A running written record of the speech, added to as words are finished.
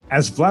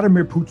As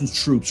Vladimir Putin's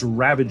troops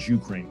ravage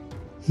Ukraine,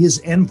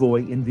 his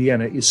envoy in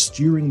Vienna is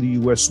steering the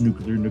U.S.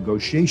 nuclear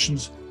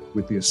negotiations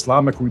with the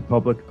Islamic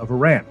Republic of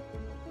Iran.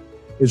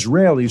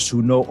 Israelis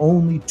who know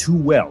only too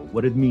well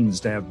what it means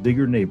to have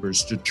bigger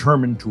neighbors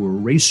determined to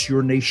erase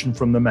your nation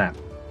from the map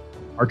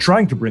are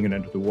trying to bring an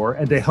end to the war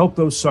and to help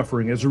those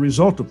suffering as a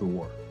result of the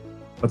war.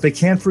 But they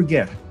can't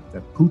forget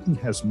that Putin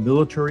has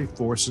military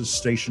forces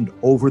stationed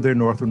over their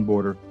northern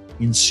border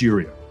in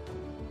Syria.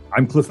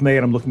 I'm Cliff May,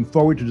 and I'm looking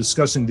forward to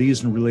discussing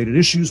these and related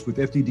issues with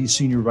FDD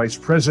Senior Vice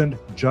President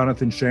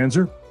Jonathan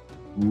Schanzer,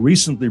 who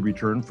recently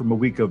returned from a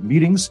week of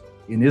meetings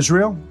in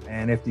Israel,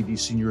 and FDD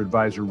Senior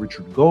Advisor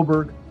Richard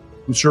Goldberg,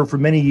 who served for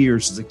many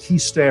years as a key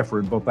staffer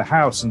in both the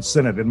House and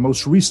Senate, and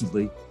most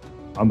recently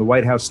on the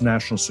White House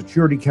National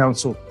Security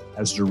Council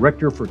as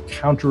Director for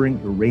Countering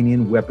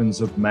Iranian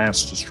Weapons of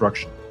Mass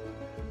Destruction.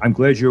 I'm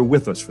glad you're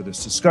with us for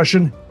this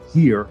discussion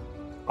here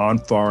on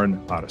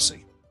Foreign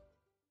Odyssey.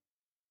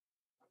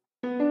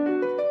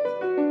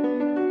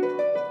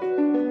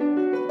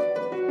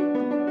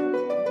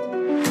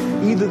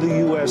 Either the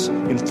U.S.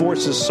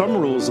 enforces some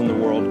rules in the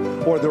world,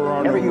 or there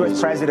are Every no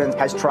U.S. president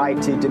has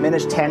tried to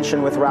diminish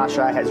tension with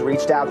Russia, has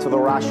reached out to the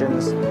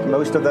Russians.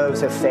 Most of those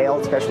have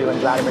failed, especially when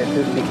Vladimir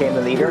Putin became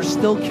the leader. They're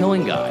still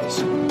killing guys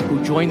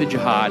who joined the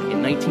jihad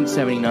in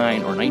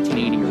 1979 or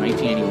 1980 or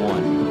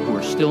 1981.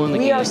 Still in the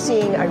game. We are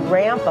seeing a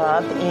ramp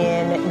up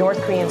in North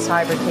Korean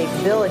cyber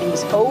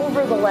capabilities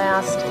over the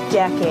last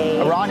decade.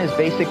 Iran is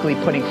basically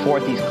putting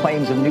forth these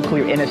claims of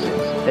nuclear innocence,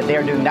 that they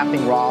are doing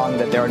nothing wrong,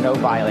 that there are no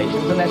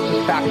violations, and that's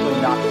just factually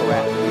not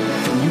correct.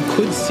 You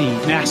could see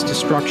mass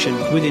destruction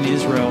within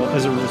Israel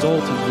as a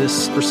result of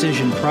this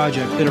precision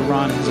project that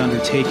Iran has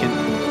undertaken.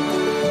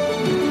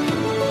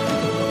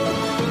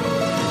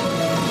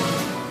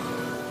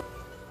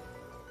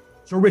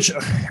 So, Rich,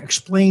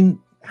 explain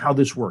how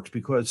this works,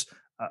 because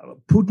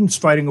Putin's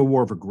fighting a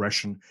war of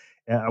aggression,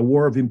 a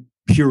war of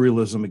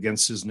imperialism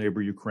against his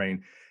neighbor,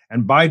 Ukraine.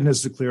 And Biden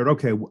has declared,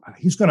 okay,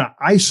 he's going to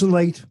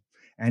isolate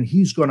and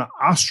he's going to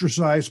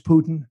ostracize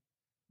Putin.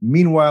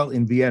 Meanwhile,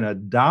 in Vienna,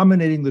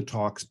 dominating the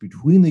talks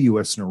between the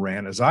U.S. and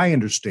Iran, as I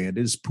understand,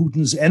 is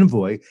Putin's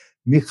envoy,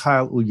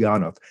 Mikhail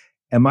Ulyanov.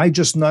 Am I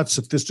just not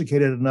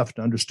sophisticated enough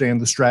to understand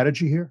the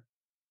strategy here?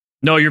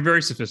 No, you're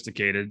very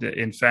sophisticated.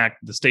 In fact,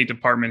 the State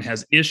Department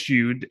has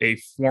issued a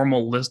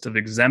formal list of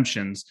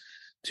exemptions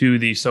to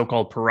the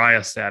so-called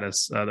pariah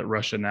status that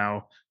Russia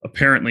now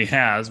apparently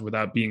has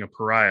without being a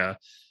pariah.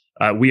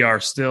 We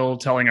are still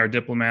telling our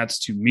diplomats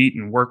to meet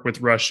and work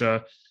with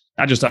Russia,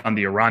 not just on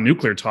the Iran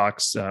nuclear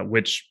talks,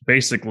 which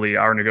basically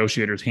our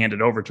negotiators handed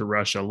over to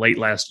Russia late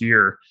last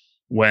year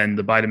when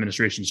the Biden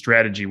administration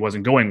strategy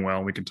wasn't going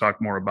well. We can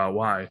talk more about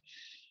why.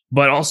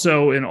 But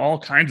also in all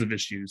kinds of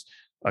issues,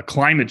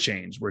 climate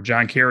change, where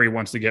John Kerry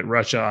wants to get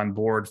Russia on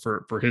board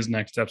for his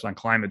next steps on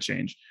climate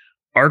change,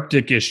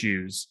 Arctic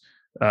issues,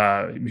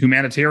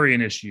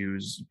 humanitarian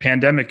issues,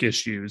 pandemic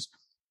issues,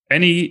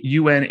 any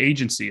UN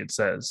agency, it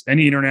says,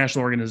 any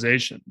international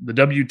organization, the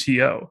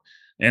WTO,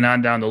 and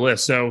on down the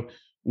list. So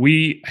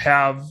we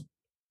have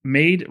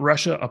made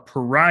Russia a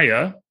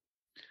pariah,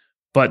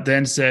 but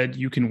then said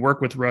you can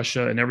work with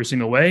Russia in every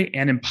single way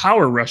and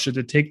empower Russia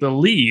to take the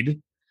lead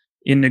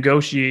in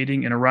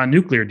negotiating an Iran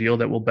nuclear deal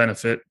that will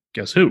benefit,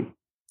 guess who?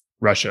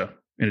 Russia,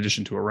 in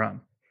addition to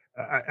Iran.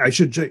 I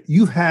should say,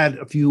 you've had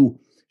a few,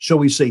 shall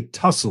we say,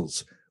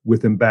 tussles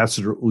with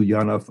Ambassador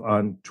Ulyanov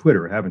on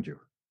Twitter, haven't you?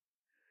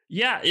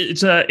 Yeah,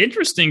 it's an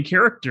interesting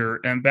character.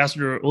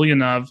 Ambassador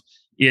Ulyanov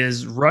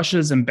is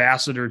Russia's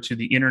ambassador to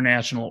the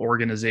international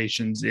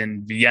organizations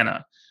in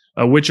Vienna,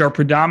 which are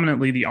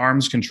predominantly the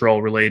arms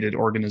control related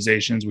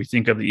organizations. We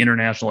think of the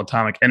International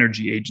Atomic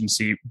Energy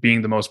Agency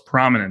being the most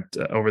prominent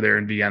over there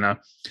in Vienna.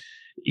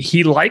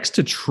 He likes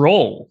to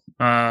troll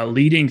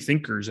leading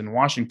thinkers in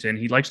Washington.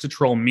 He likes to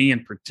troll me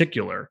in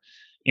particular.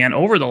 And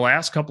over the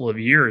last couple of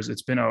years,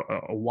 it's been a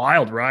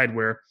wild ride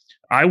where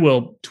I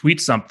will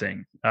tweet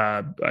something,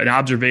 an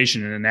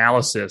observation, an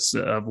analysis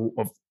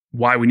of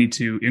why we need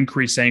to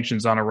increase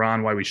sanctions on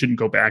Iran, why we shouldn't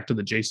go back to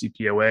the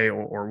JCPOA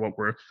or what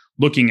we're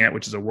looking at,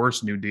 which is a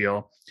worse New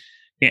Deal.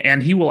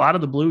 And he will, out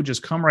of the blue,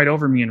 just come right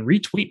over me and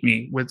retweet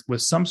me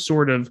with some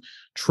sort of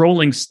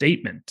trolling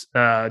statement,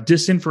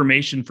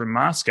 disinformation from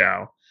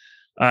Moscow.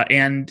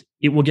 And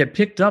it will get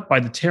picked up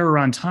by the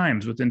Tehran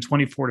Times within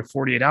 24 to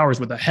 48 hours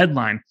with a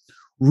headline,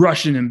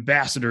 Russian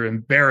ambassador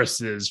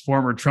embarrasses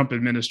former Trump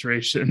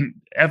administration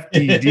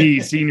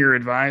FDD senior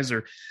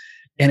advisor.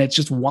 And it's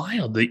just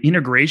wild, the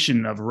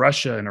integration of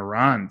Russia and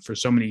Iran for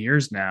so many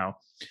years now.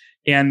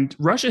 And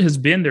Russia has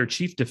been their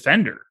chief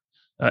defender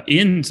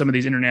in some of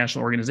these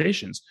international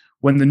organizations.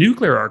 When the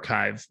nuclear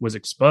archive was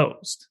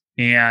exposed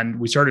and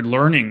we started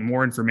learning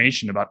more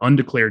information about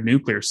undeclared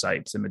nuclear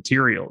sites and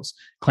materials,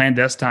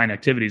 clandestine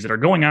activities that are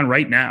going on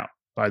right now,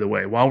 by the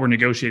way, while we're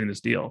negotiating this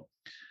deal,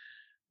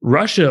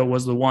 Russia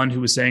was the one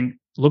who was saying,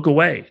 look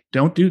away,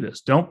 don't do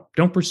this,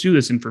 don't pursue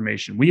this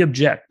information. We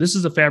object. This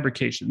is a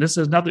fabrication. This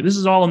is nothing. This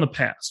is all in the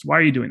past. Why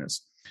are you doing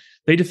this?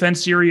 They defend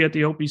Syria at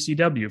the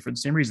OPCW for the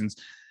same reasons.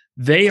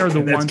 They are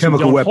the ones chemical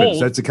who don't weapons.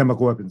 hold That's a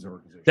chemical weapons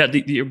organization. that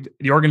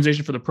the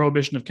Organization for the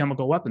Prohibition of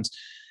Chemical Weapons.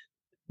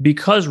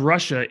 Because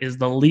Russia is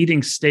the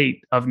leading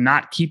state of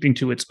not keeping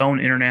to its own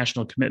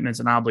international commitments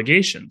and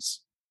obligations,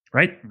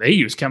 right? They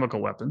use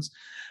chemical weapons.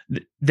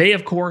 They,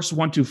 of course,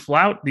 want to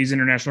flout these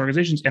international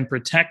organizations and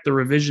protect the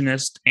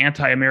revisionist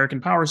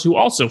anti-American powers who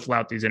also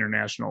flout these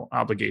international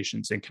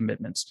obligations and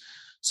commitments.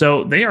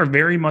 So they are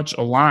very much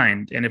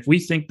aligned. And if we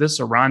think this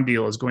Iran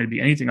deal is going to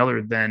be anything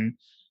other than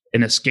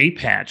an escape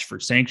hatch for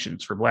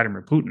sanctions for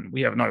Vladimir Putin,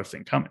 we have another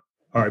thing coming.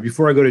 All right.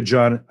 Before I go to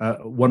John,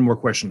 one more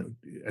question.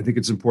 I think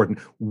it's important.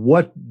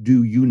 What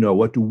do you know?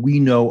 What do we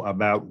know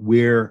about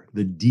where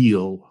the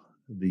deal,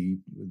 the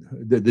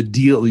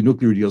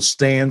nuclear deal,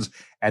 stands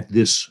at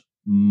this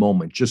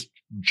moment? Just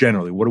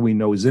generally, what do we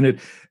know is in it?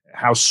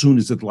 How soon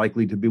is it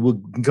likely to be?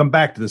 We'll come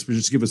back to this, but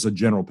just give us a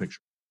general picture.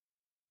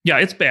 Yeah,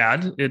 it's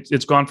bad.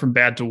 It's gone from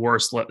bad to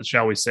worse,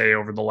 shall we say,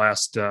 over the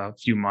last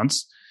few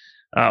months.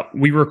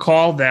 We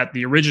recall that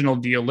the original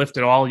deal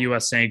lifted all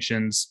U.S.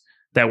 sanctions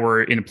that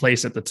were in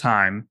place at the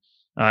time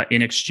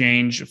in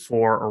exchange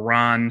for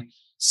Iran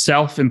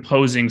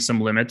self-imposing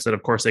some limits that,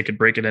 of course, they could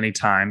break at any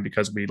time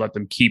because we let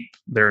them keep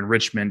their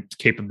enrichment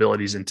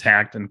capabilities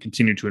intact and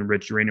continue to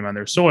enrich uranium on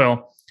their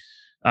soil,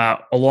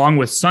 along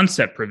with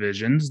sunset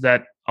provisions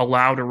that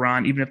allowed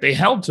Iran, even if they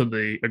held to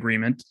the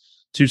agreement,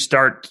 to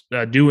start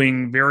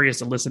doing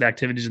various illicit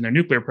activities in their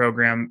nuclear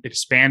program,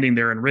 expanding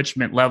their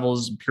enrichment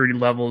levels, purity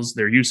levels,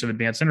 their use of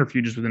advanced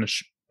centrifuges within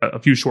a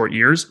few short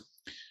years.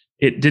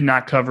 It did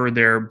not cover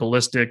their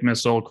ballistic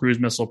missile, cruise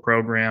missile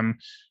program.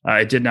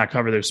 It did not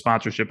cover their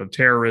sponsorship of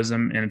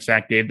terrorism, and in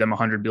fact gave them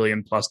 $100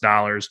 billion plus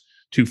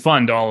to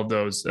fund all of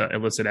those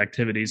illicit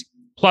activities,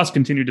 plus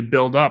continue to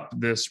build up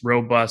this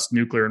robust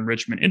nuclear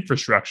enrichment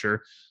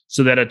infrastructure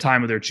so that at a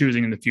time of their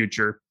choosing in the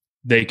future,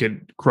 they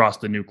could cross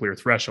the nuclear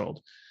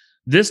threshold.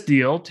 This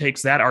deal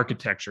takes that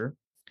architecture,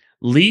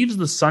 leaves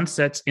the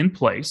sunsets in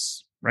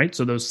place, right?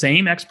 So those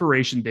same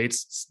expiration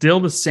dates, still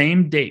the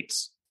same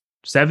dates,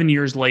 7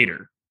 years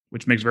later,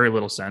 which makes very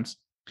little sense,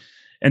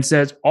 and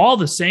says all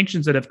the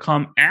sanctions that have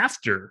come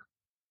after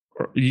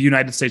the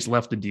United States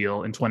left the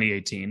deal in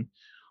 2018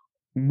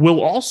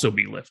 will also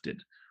be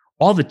lifted.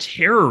 All the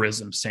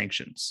terrorism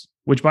sanctions,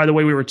 which, by the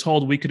way, we were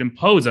told we could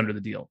impose under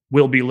the deal,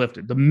 will be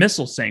lifted. The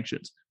missile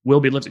sanctions will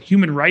be lifted.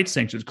 Human rights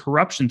sanctions,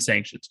 corruption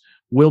sanctions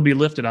will be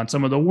lifted on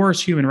some of the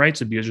worst human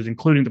rights abusers,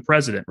 including the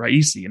president,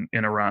 Raisi,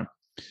 in Iran.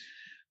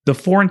 The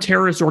Foreign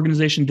Terrorist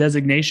Organization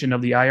designation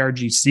of the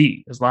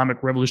IRGC,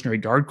 Islamic Revolutionary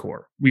Guard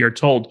Corps, we are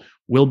told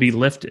will be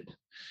lifted.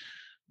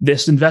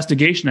 This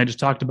investigation I just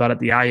talked about at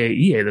the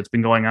IAEA that's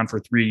been going on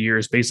for 3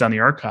 years based on the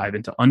archive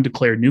into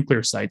undeclared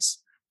nuclear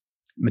sites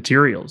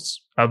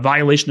materials, a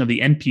violation of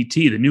the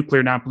NPT, the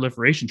Nuclear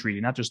Non-Proliferation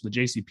Treaty, not just the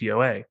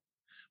JCPOA,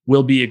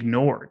 will be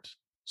ignored.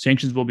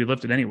 Sanctions will be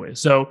lifted anyway.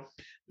 So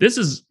this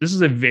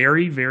is a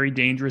very, very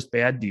dangerous,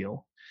 bad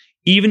deal.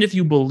 Even if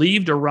you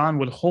believed Iran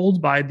would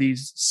hold by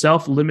these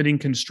self-limiting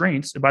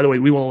constraints, and by the way,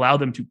 we will allow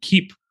them to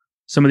keep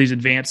some of these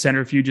advanced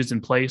centrifuges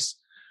in place.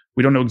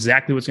 We don't know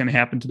exactly what's going to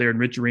happen to their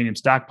enriched uranium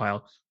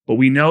stockpile, but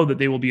we know that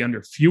they will be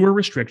under fewer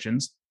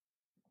restrictions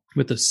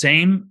with the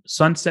same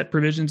sunset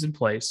provisions in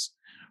place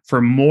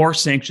for more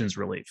sanctions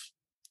relief.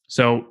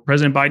 So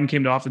President Biden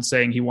came to office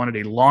saying he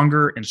wanted a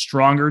longer and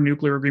stronger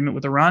nuclear agreement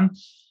with Iran.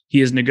 He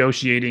is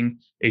negotiating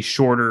a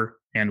shorter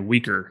and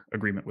weaker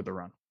agreement with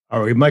Iran. All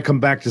right, we might come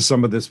back to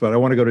some of this, but I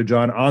want to go to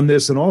John on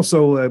this. And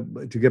also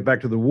to get back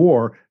to the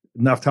war,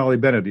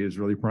 Naftali Bennett, the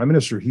Israeli prime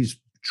minister, he's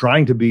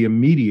trying to be a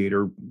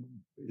mediator.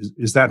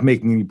 Is that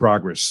making any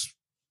progress?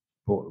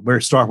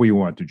 Start where you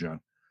want to,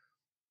 John.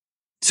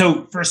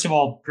 So first of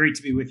all, great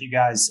to be with you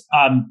guys.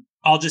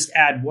 I'll just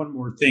add one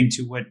more thing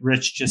to what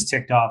Rich just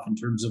ticked off in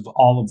terms of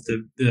all of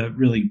the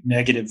really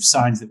negative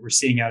signs that we're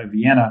seeing out of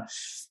Vienna.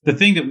 The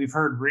thing that we've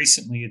heard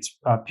recently, it's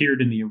appeared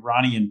in the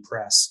Iranian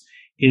press,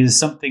 is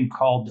something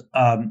called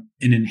an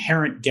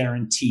inherent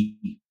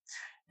guarantee.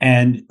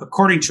 And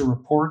according to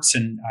reports,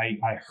 and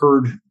I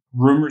heard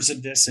rumors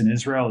of this in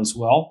Israel as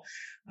well,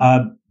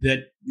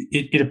 that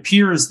it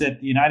appears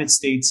that the United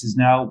States is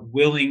now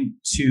willing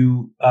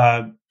to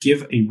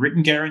give a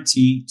written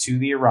guarantee to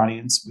the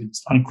Iranians.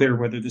 It's unclear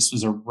whether this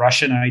was a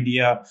Russian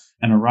idea,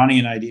 an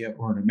Iranian idea,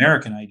 or an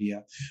American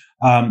idea.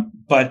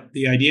 But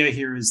the idea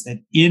here is that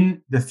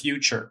in the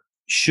future,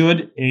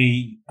 should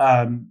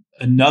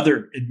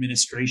another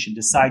administration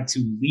decide to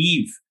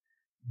leave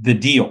the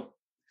deal,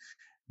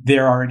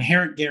 there are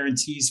inherent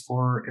guarantees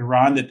for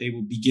Iran that they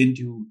will begin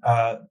to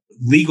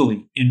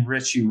legally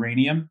enrich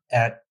uranium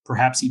at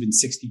perhaps even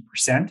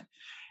 60%.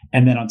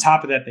 And then on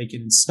top of that, they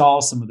can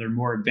install some of their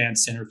more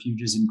advanced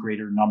centrifuges in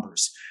greater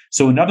numbers.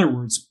 So in other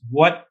words,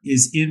 what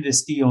is in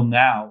this deal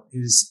now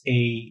is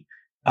a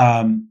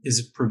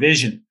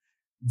provision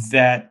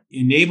that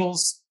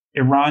enables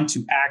Iran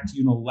to act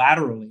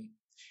unilaterally.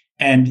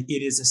 And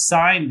it is a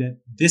sign that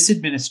this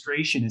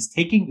administration is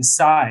taking the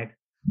side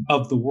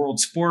of the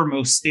world's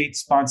foremost state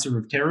sponsor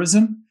of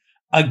terrorism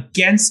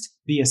against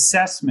the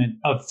assessment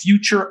of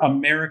future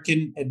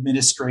American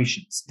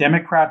administrations,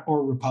 Democrat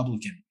or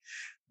Republican.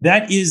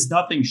 That is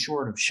nothing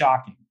short of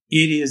shocking.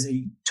 It is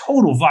a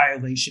total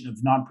violation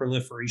of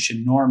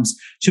non-proliferation norms,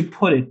 to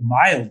put it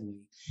mildly.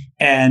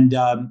 And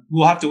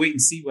we'll have to wait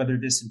and see whether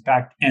this, in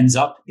fact, ends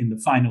up in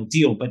the final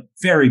deal, but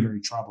very, very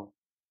troubling.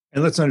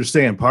 And let's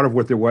understand, part of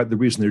the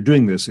reason they're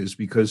doing this is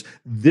because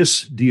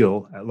this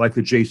deal, like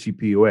the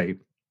JCPOA,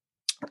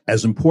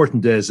 as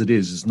important as it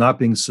is not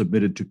being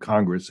submitted to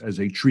Congress as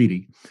a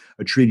treaty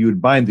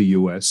would bind the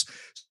U.S.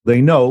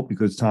 They know,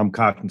 because Tom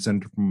Cotton,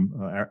 senator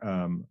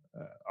from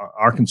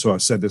Arkansas,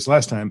 said this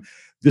last time,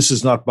 this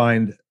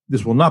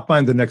will not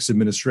bind the next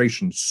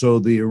administration. So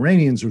the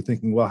Iranians are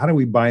thinking, well, how do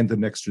we bind the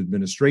next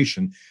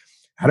administration?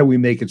 How do we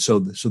make it so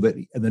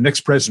that the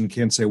next president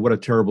can't say, what a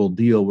terrible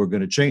deal, we're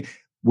going to change.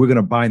 We're going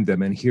to bind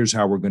them, and here's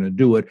how we're going to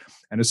do it.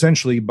 And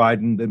essentially,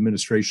 Biden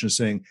administration is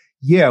saying,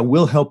 yeah,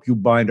 we'll help you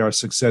bind our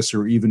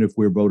successor, even if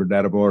we're voted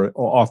out of our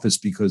office,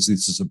 because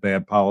this is a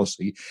bad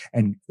policy.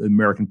 And the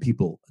American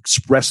people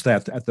express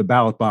that at the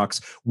ballot box.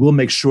 We'll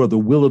make sure the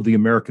will of the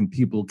American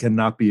people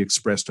cannot be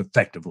expressed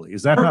effectively.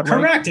 Is that not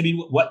right? Correct. I mean,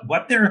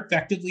 what they're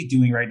effectively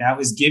doing right now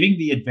is giving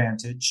the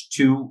advantage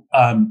to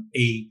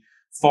a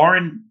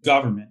foreign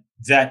government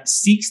that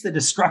seeks the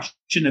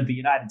destruction of the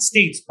United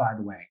States, by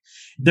the way.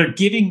 They're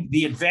giving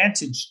the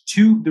advantage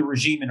to the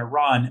regime in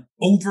Iran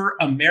over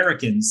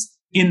Americans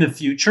in the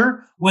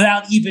future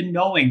without even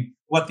knowing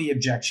what the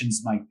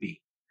objections might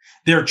be.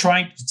 They're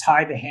trying to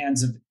tie the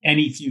hands of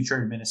any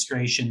future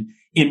administration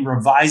in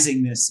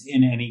revising this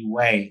in any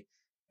way.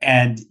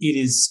 And it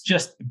is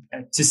just,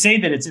 to say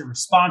that it's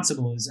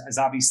irresponsible is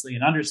obviously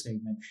an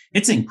understatement.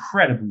 It's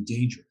incredibly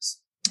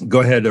dangerous. Go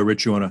ahead,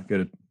 Rich, you want to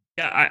get it?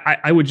 Yeah,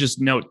 I would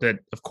just note that,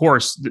 of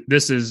course,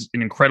 this is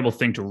an incredible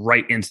thing to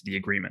write into the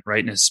agreement,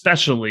 right? And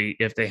especially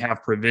if they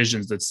have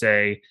provisions that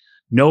say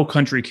no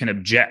country can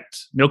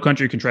object, no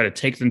country can try to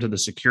take them to the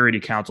Security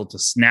Council to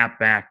snap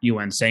back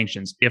UN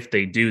sanctions if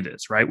they do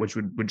this, right? Which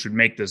would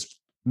make this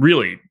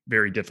really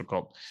very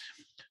difficult.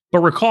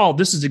 But recall,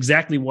 this is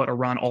exactly what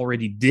Iran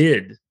already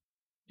did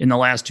in the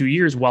last 2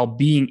 years while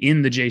being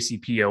in the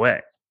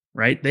JCPOA,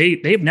 right?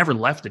 They've never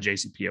left the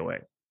JCPOA.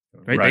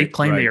 Right? They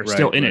claim they are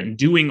still in it and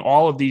doing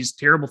all of these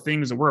terrible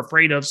things that we're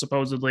afraid of,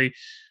 supposedly,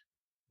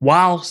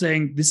 while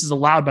saying this is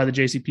allowed by the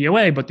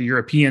JCPOA. But the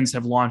Europeans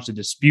have launched a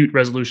dispute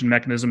resolution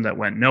mechanism that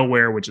went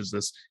nowhere, which is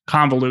this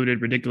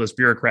convoluted, ridiculous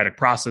bureaucratic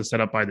process set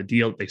up by the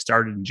deal that they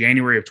started in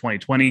January of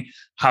 2020.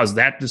 How's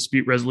that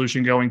dispute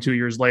resolution going 2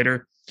 years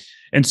later?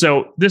 And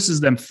so this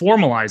is them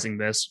formalizing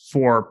this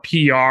for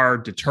PR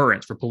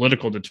deterrence, for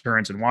political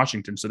deterrence in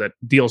Washington, so that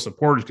deal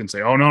supporters can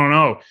say, oh,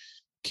 no,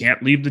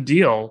 can't leave the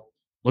deal.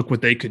 Look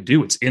what they could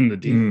do. It's in the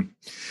deal.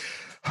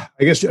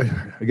 I guess,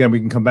 again, we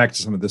can come back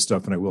to some of this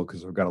stuff, and I will,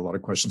 because I've got a lot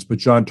of questions. But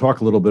John,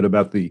 talk a little bit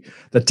about the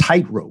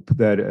tightrope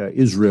that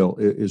Israel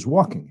is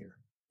walking here.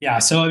 Yeah,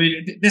 so I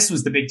mean, this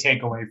was the big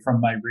takeaway from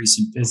my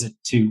recent visit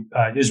to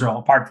Israel.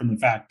 Apart from the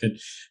fact that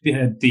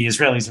the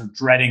Israelis are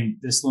dreading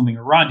this looming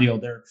Iran deal,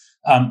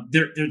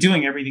 they're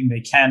doing everything they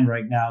can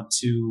right now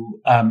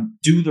to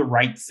do the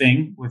right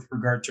thing with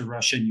regard to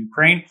Russia and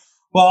Ukraine,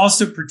 while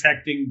also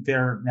protecting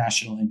their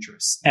national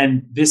interests.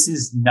 And this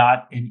is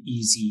not an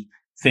easy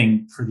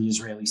thing for the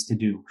Israelis to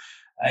do.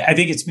 I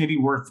think it's maybe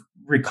worth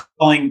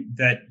recalling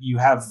that you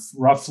have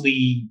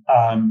roughly,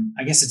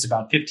 I guess it's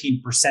about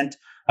 15%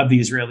 of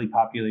the Israeli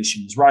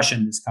population is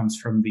Russian. This comes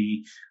from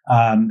the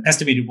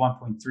estimated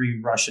 1.3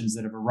 Russians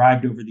that have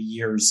arrived over the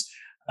years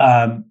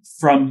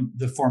from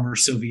the former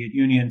Soviet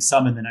Union,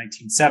 some in the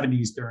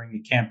 1970s during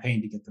a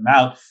campaign to get them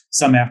out,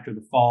 some after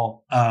the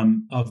fall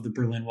of the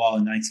Berlin Wall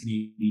in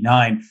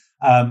 1989.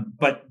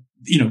 But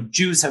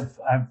Jews have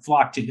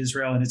flocked to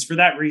Israel, and it's for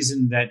that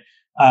reason that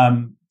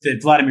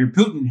Vladimir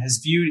Putin has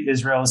viewed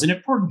Israel as an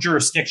important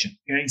jurisdiction.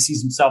 He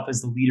sees himself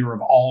as the leader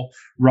of all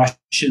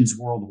Russians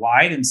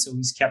worldwide, and so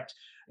he's kept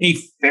a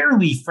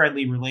fairly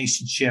friendly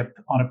relationship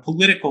on a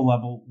political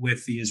level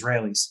with the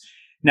Israelis.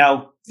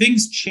 Now,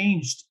 things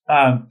changed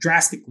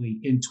drastically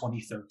in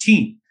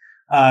 2013.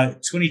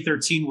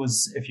 2013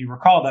 was, if you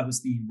recall, that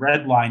was the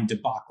Red Line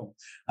debacle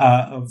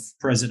of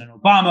President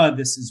Obama.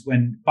 This is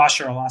when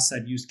Bashar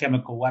al-Assad used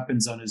chemical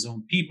weapons on his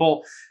own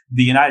people.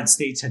 The United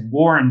States had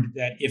warned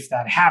that if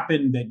that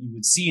happened, that you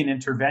would see an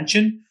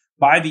intervention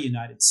by the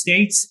United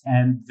States,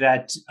 and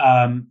that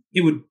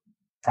it would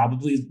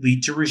probably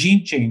lead to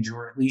regime change,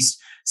 or at least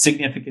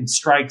significant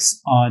strikes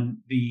on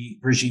the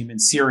regime in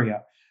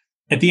Syria.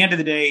 At the end of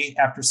the day,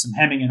 after some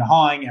hemming and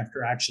hawing,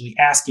 after actually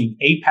asking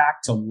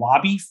AIPAC to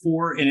lobby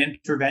for an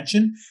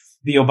intervention,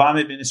 the Obama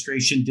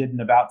administration did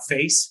an about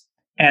face,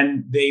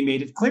 and they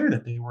made it clear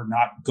that they were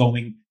not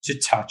going to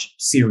touch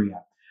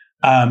Syria.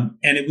 And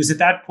it was at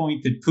that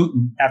point that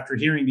Putin, after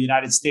hearing the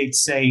United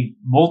States say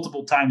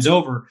multiple times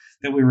over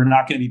that we were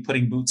not going to be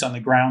putting boots on the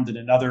ground in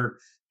another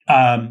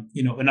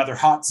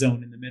hot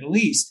zone in the Middle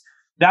East,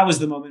 that was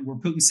the moment where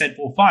Putin said,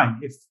 well, fine,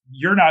 if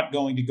you're not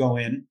going to go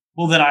in,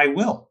 well, then I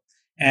will.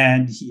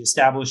 And he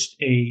established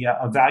a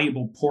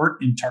valuable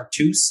port in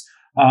Tartus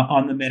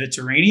on the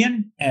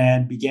Mediterranean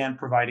and began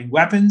providing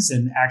weapons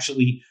and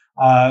actually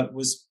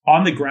was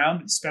on the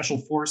ground, special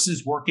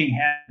forces working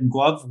hand in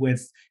glove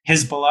with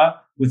Hezbollah,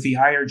 with the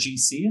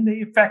IRGC, and they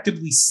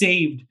effectively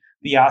saved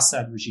the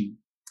Assad regime.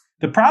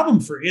 The problem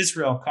for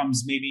Israel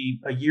comes maybe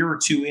a year or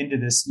two into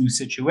this new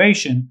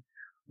situation,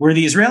 where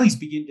the Israelis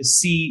begin to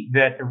see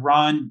that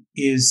Iran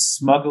is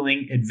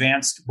smuggling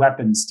advanced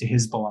weapons to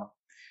Hezbollah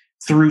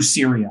through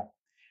Syria.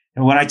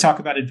 And when I talk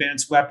about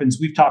advanced weapons,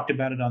 we've talked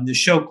about it on this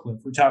show, Cliff.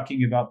 We're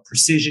talking about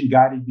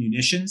precision-guided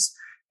munitions,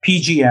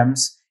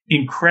 PGMs,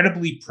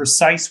 incredibly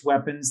precise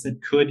weapons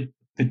that could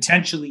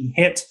potentially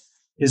hit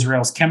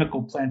Israel's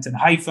chemical plant in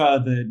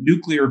Haifa, the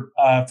nuclear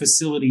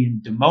facility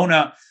in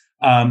Dimona,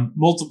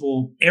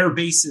 multiple air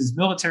bases,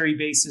 military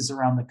bases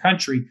around the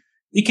country.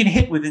 It can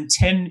hit within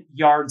 10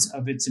 yards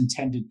of its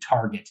intended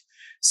target.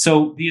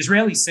 So the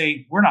Israelis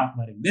say, we're not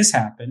letting this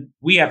happen.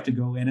 We have to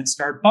go in and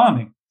start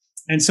bombing.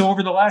 And so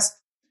over the last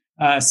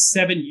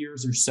 7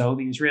 years or so,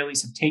 the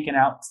Israelis have taken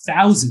out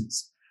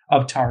thousands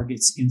of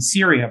targets in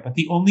Syria, but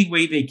the only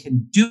way they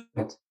can do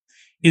it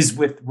is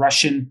with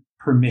Russian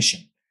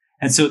permission.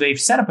 And so they've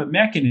set up a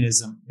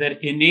mechanism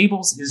that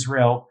enables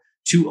Israel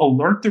to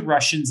alert the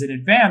Russians in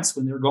advance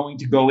when they're going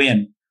to go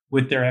in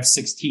with their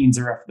F-16s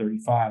or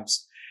F-35s.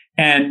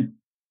 And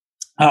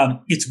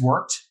it's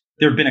worked.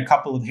 There have been a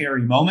couple of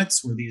hairy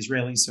moments where the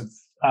Israelis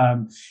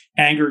have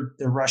angered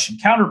their Russian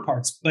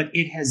counterparts, but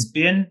it has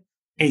been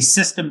a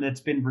system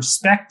that's been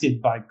respected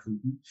by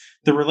Putin.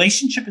 The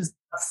relationship is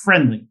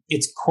friendly.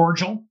 It's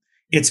cordial.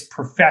 It's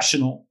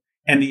professional.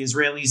 And the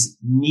Israelis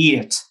need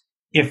it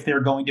if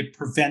they're going to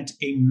prevent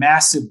a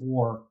massive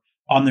war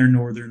on their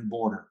northern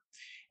border.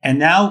 And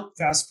now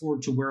fast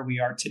forward to where we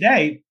are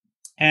today.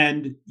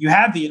 And you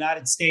have the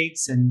United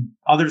States and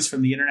others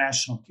from the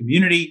international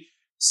community,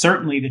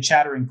 certainly the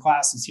chattering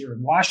classes here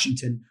in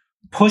Washington,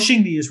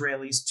 pushing the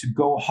Israelis to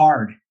go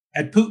hard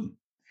at Putin.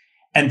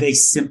 And they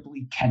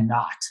simply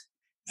cannot.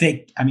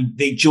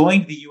 They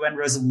joined the UN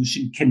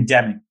resolution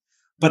condemning,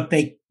 but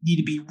they need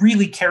to be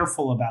really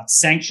careful about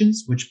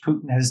sanctions, which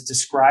Putin has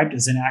described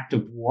as an act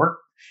of war.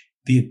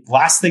 The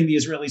last thing the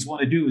Israelis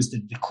want to do is to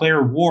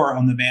declare war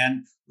on the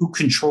man who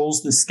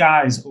controls the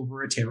skies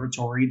over a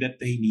territory that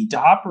they need to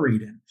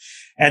operate in.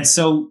 And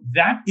so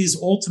that is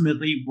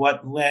ultimately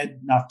what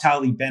led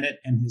Naftali Bennett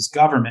and his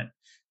government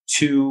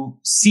to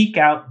seek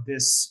out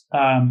this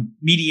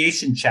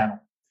mediation channel.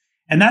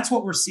 And that's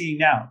what we're seeing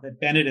now, that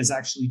Bennett has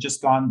actually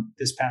just gone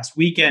this past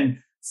weekend,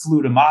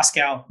 flew to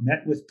Moscow,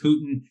 met with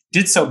Putin,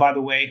 did so, by the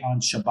way, on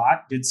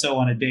Shabbat, did so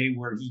on a day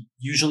where he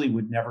usually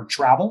would never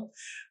travel.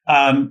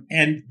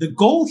 And the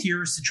goal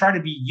here is to try to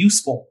be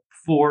useful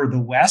for the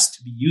West,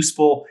 to be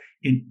useful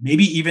in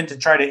maybe even to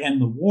try to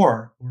end the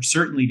war, or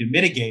certainly to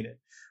mitigate it,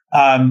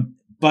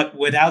 but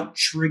without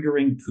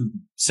triggering Putin.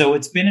 So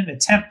it's been an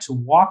attempt to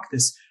walk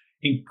this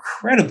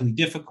incredibly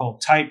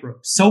difficult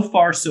tightrope. So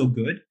far, so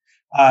good.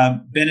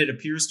 Bennett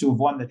appears to have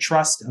won the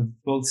trust of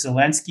both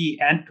Zelensky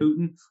and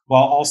Putin,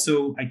 while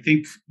also, I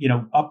think,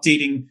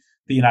 updating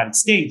the United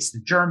States,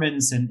 the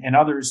Germans, and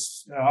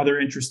others, other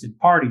interested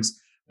parties.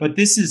 But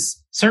this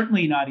is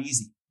certainly not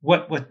easy.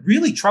 What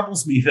really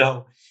troubles me,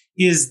 though,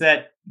 is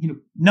that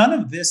none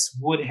of this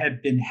would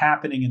have been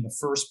happening in the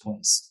first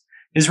place.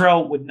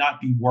 Israel would not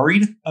be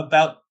worried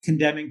about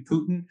condemning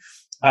Putin,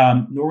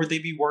 nor would they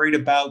be worried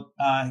about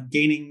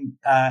gaining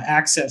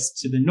access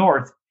to the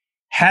north,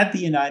 had the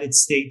United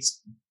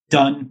States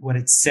done what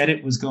it said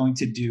it was going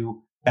to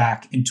do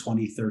back in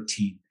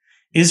 2013.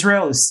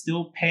 Israel is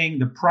still paying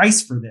the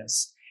price for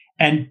this.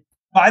 And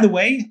by the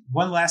way,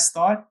 one last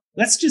thought,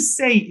 let's just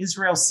say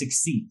Israel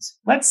succeeds.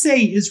 Let's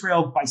say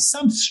Israel, by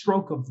some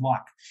stroke of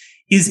luck,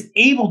 is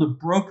able to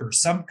broker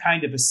some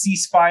kind of a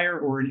ceasefire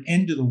or an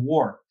end to the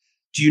war.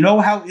 Do you know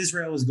how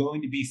Israel is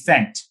going to be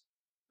thanked?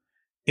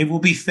 It will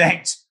be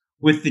thanked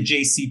with the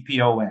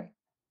JCPOA.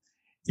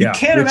 You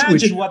can't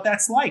imagine what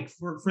that's like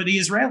for the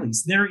Israelis.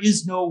 There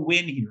is no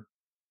win here.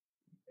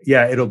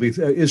 Yeah,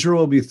 Israel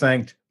will be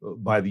thanked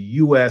by the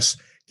U.S.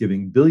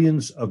 giving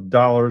billions of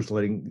dollars,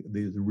 letting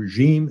the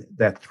regime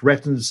that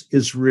threatens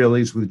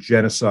Israelis with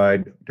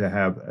genocide to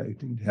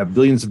have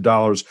billions of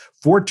dollars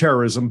for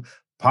terrorism,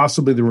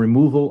 possibly the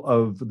removal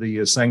of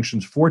the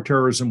sanctions for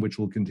terrorism, which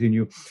will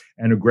continue,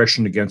 and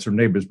aggression against their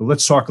neighbors. But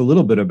let's talk a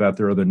little bit about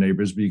their other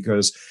neighbors,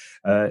 because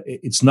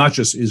it's not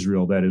just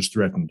Israel that is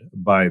threatened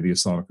by the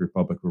Islamic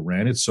Republic of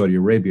Iran. It's Saudi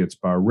Arabia, it's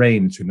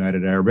Bahrain, it's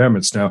United Arab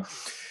Emirates. Now,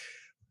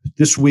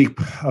 this week,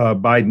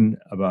 Biden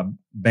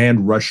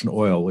banned Russian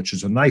oil, which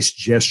is a nice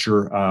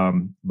gesture,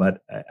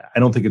 but I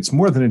don't think it's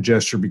more than a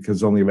gesture,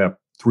 because only about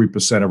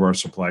 3% of our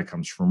supply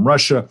comes from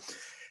Russia.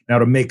 Now,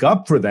 to make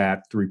up for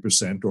that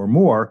 3% or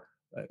more,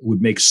 it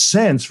would make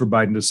sense for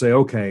Biden to say,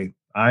 okay,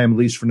 I am, at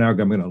least for now, I'm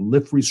going to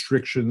lift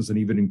restrictions and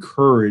even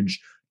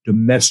encourage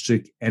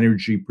domestic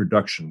energy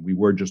production. We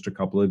were just a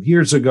couple of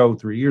years ago,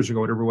 3 years ago,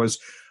 whatever it was,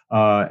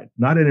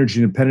 not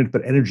energy independent,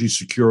 but energy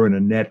secure and a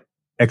net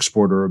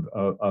exporter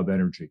of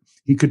energy.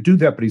 He could do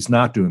that, but he's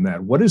not doing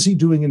that. What is he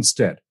doing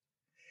instead?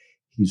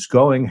 He's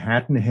going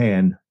hat in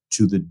hand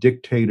to the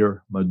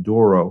dictator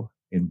Maduro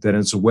in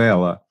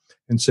Venezuela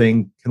and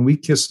saying, can we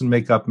kiss and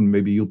make up and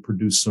maybe you'll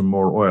produce some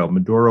more oil?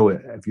 Maduro,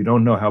 if you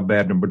don't know how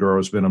bad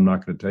Maduro's been, I'm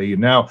not going to tell you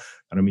now.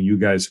 I don't mean you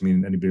guys, I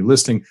mean anybody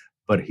listening,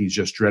 but he's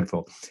just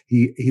dreadful.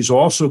 He's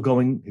also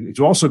going to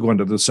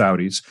the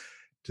Saudis,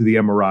 to the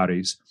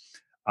Emiratis,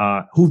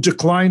 who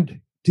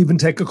declined to even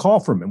take a call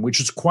from him,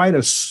 which is quite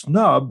a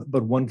snub,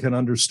 but one can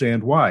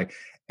understand why.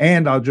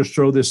 And I'll just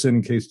throw this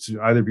in case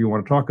either of you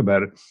want to talk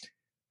about it.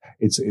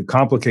 It's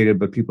complicated,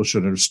 but people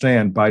should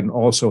understand Biden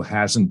also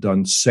hasn't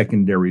done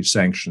secondary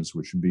sanctions,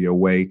 which would be a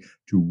way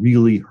to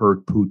really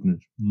hurt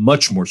Putin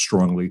much more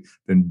strongly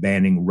than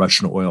banning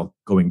Russian oil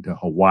going to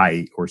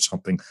Hawaii or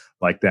something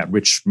like that.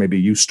 Rich, maybe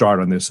you start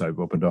on this. I've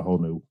opened a whole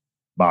new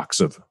box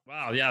of.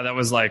 Wow, yeah, that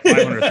was like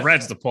 500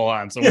 threads to pull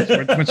on. So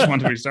which one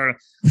do we start?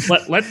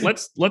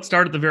 Let's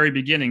start at the very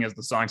beginning, as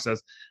the song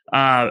says.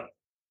 On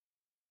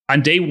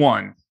day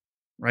one,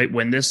 right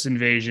when this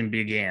invasion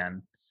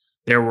began,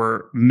 there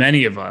were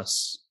many of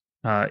us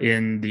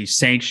in the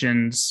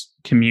sanctions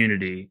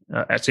community,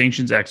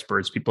 sanctions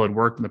experts, people who had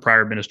worked in the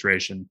prior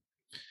administration,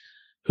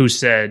 who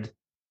said,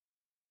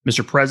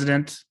 Mr.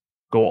 President,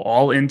 go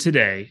all in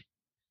today,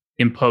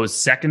 impose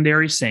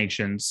secondary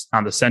sanctions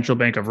on the Central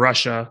Bank of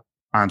Russia,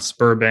 on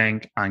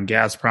Sberbank, on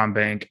Gazprom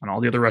Bank, on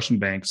all the other Russian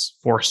banks,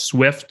 for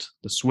SWIFT,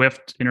 the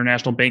SWIFT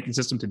international banking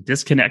system, to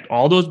disconnect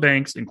all those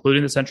banks,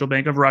 including the Central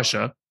Bank of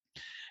Russia.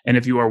 And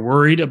if you are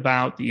worried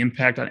about the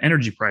impact on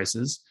energy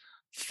prices,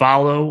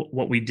 follow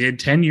what we did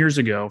 10 years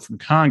ago from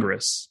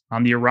Congress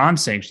on the Iran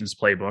sanctions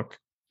playbook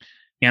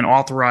and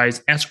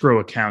authorize escrow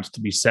accounts to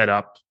be set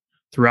up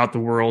throughout the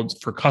world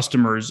for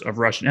customers of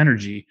Russian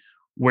energy,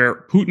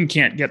 where Putin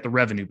can't get the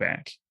revenue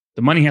back.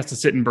 The money has to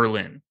sit in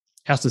Berlin,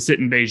 has to sit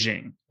in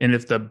Beijing. And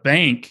if the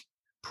bank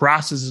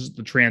processes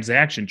the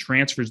transaction,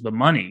 transfers the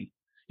money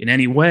in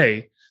any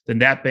way, then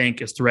that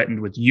bank is threatened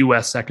with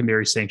U.S.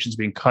 secondary sanctions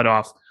being cut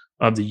off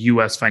of the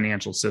U.S.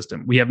 financial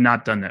system. We have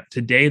not done that.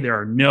 Today, there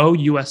are no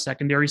U.S.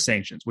 secondary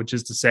sanctions, which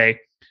is to say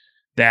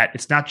that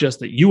it's not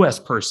just that U.S.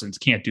 persons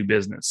can't do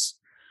business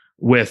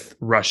with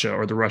Russia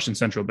or the Russian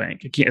central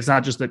bank. It's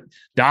not just that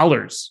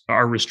dollars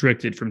are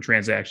restricted from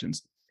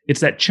transactions.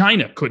 It's that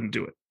China couldn't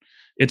do it.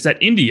 It's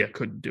that India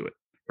couldn't do it,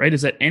 right?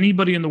 It's that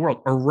anybody in the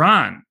world,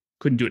 Iran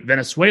couldn't do it.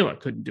 Venezuela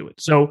couldn't do it.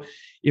 So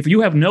if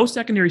you have no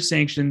secondary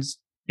sanctions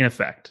in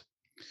effect,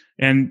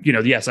 and,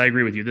 yes, I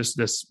agree with you.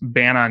 This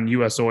ban on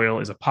U.S.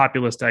 oil is a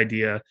populist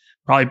idea,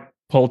 probably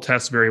poll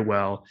tests very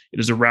well. It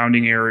is a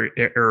rounding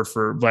error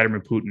for Vladimir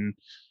Putin.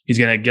 He's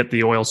going to get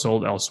the oil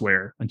sold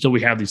elsewhere until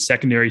we have these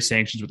secondary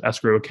sanctions with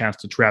escrow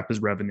accounts to trap his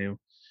revenue.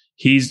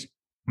 He's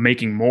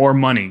making more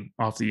money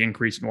off the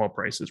increase in oil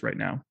prices right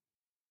now.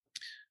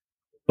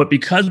 But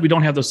because we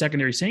don't have those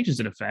secondary sanctions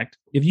in effect,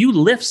 if you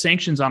lift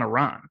sanctions on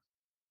Iran,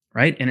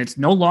 right, and it's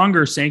no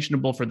longer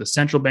sanctionable for the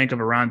Central Bank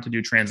of Iran to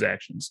do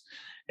transactions,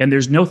 and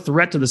there's no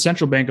threat to the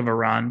Central Bank of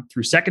Iran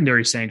through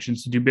secondary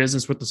sanctions to do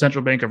business with the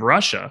Central Bank of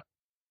Russia,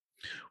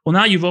 well,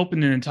 now you've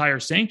opened an entire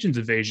sanctions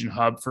evasion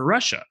hub for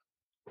Russia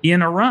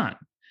in Iran.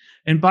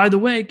 And by the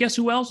way, guess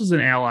who else is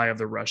an ally of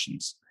the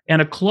Russians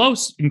and a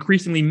close,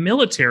 increasingly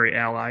military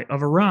ally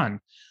of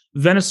Iran?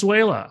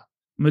 Venezuela,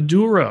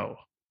 Maduro,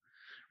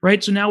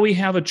 right? So now we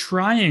have a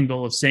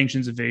triangle of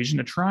sanctions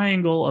evasion, a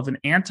triangle of an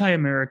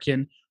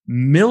anti-American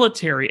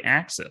military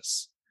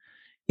axis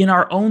in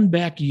our own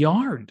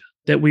backyard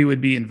that we would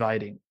be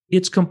inviting.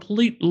 It's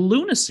complete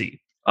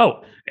lunacy.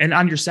 Oh, and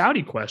on your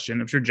Saudi question,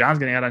 I'm sure John's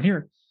going to add on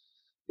here,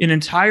 an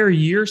entire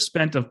year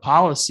spent of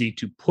policy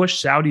to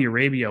push Saudi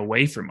Arabia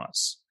away from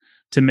us,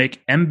 to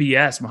make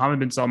MBS, Mohammed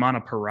bin Salman,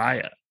 a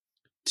pariah,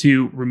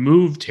 to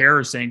remove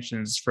terror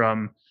sanctions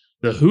from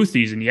the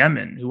Houthis in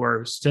Yemen, who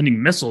are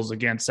sending missiles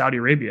against Saudi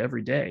Arabia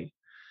every day,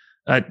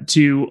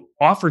 to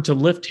offer to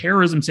lift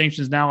terrorism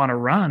sanctions now on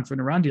Iran for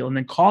an Iran deal, and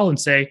then call and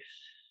say,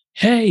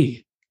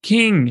 hey,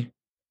 King,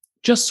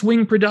 just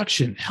swing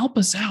production. Help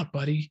us out,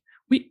 buddy.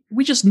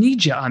 We just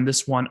need you on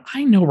this one.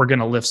 I know we're going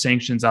to lift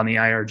sanctions on the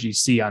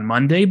IRGC on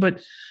Monday,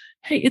 but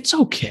hey, it's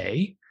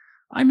okay.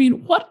 I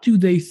mean, what do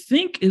they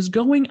think is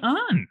going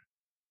on?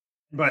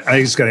 But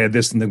I just got to add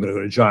this, and then I'm going to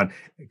go to John,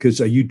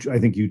 because I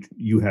think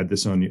you had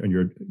this on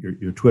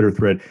your Twitter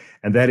thread,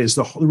 and that is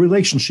the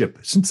relationship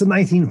since the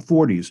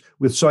 1940s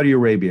with Saudi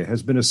Arabia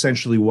has been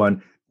essentially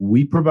one: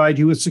 we provide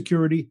you with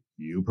security,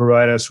 you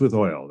provide us with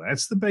oil.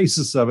 That's the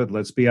basis of it.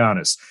 Let's be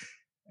honest.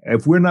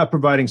 If we're not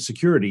providing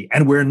security,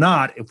 and we're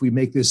not, if we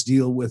make this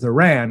deal with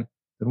Iran,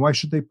 then why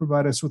should they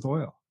provide us with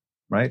oil,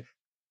 right?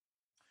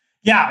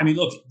 Yeah, I mean,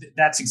 look,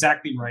 that's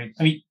exactly right.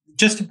 I mean,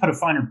 just to put a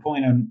finer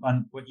point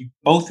on what you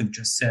both have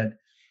just said,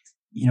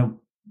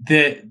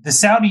 the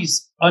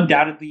Saudis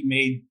undoubtedly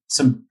made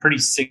some pretty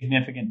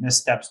significant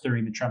missteps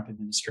during the Trump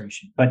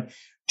administration. But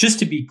just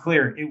to be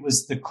clear, it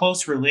was the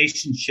close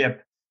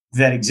relationship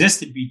that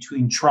existed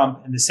between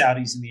Trump and the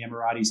Saudis and the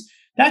Emiratis.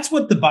 That's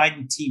what the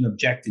Biden team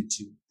objected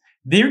to.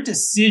 Their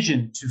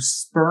decision to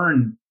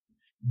spurn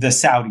the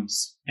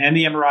Saudis and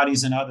the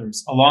Emiratis and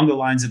others along the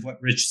lines of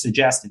what Rich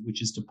suggested,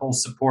 which is to pull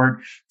support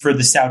for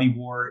the Saudi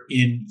war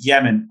in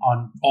Yemen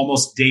on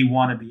almost day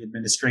one of the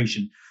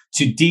administration.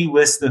 to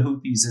delist the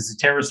Houthis as a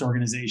terrorist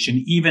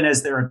organization, even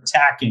as they're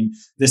attacking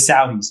the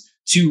Saudis,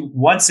 to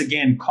once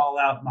again call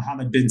out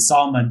Mohammed bin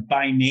Salman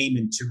by name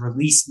and to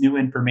release new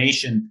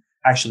information.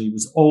 Actually, it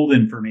was old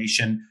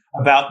information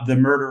about the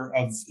murder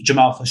of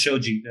Jamal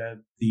Khashoggi,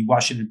 the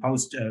Washington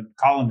Post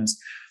columnist.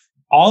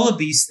 All of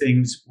these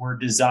things were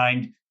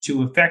designed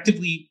to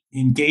effectively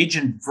engage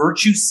in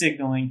virtue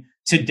signaling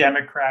to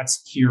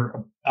Democrats here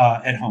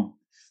at home.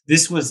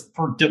 This was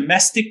for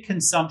domestic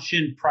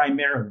consumption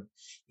primarily.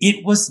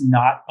 It was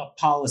not a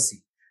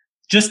policy.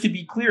 Just to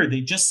be clear, they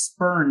just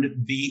spurned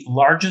the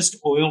largest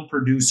oil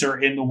producer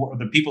in the world,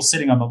 the people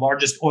sitting on the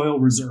largest oil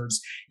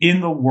reserves in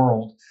the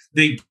world.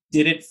 They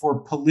did it for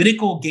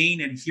political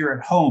gain and here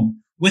at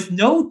home with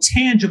no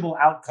tangible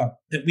outcome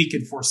that we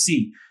could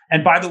foresee.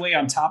 And by the way,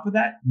 on top of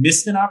that,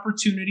 missed an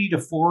opportunity to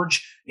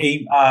forge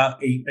a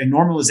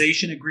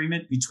normalization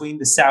agreement between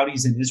the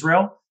Saudis and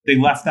Israel. They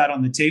left that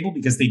on the table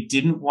because they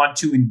didn't want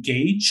to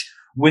engage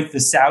with the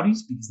Saudis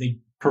because they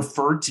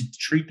preferred to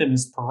treat them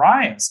as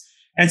pariahs.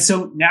 And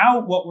so now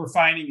what we're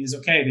finding is,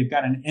 okay, they've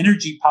got an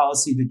energy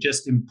policy that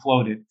just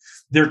imploded.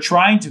 They're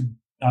trying to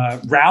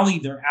rally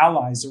their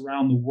allies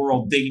around the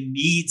world. They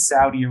need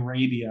Saudi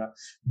Arabia.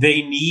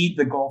 They need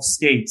the Gulf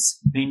states.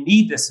 They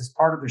need this as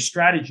part of their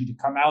strategy to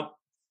come out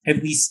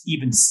at least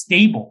even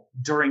stable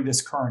during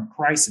this current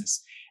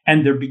crisis.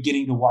 And they're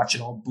beginning to watch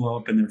it all blow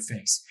up in their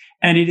face.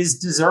 And it is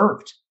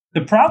deserved.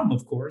 The problem,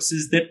 of course,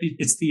 is that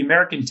it's the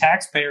American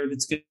taxpayer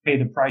that's going to pay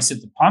the price at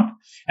the pump,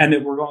 and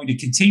that we're going to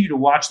continue to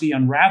watch the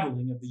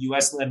unraveling of the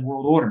U.S.-led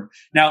world order.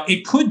 Now,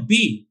 it could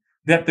be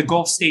that the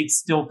Gulf states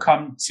still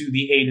come to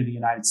the aid of the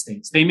United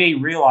States. They may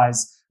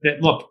realize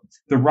that, look,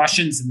 the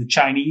Russians and the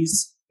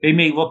Chinese, they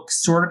may look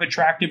sort of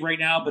attractive right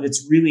now, but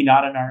it's really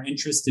not in our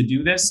interest to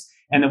do this,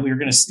 and that we're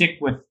going to stick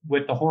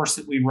with the horse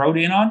that we rode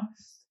in on.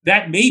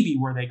 That may be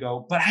where they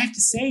go. But I have to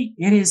say,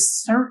 it is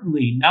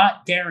certainly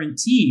not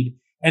guaranteed.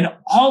 And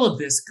all of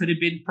this could have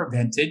been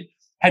prevented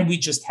had we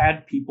just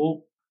had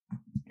people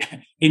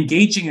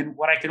engaging in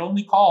what I could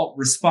only call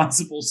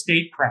responsible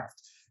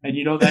statecraft. And,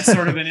 that's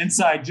sort of an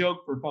inside joke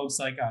for folks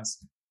like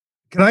us.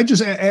 Can I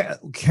just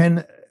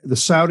can the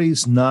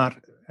Saudis not,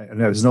 and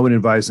there's no one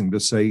advising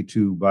to say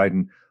to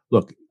Biden,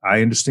 look,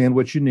 I understand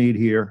what you need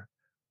here.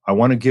 I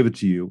want to give it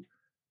to you,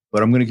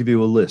 but I'm going to give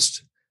you a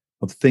list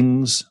of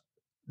things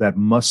that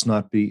must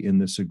not be in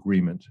this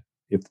agreement.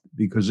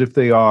 Because if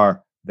they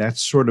are,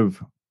 that's sort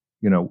of,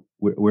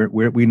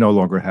 we no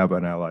longer have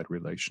an allied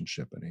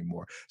relationship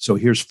anymore. So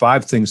here's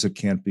 5 things that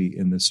can't be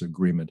in this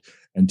agreement,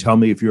 and tell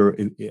me if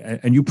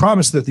and you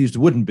promised that these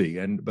wouldn't be.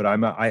 But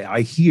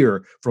I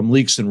hear from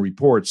leaks and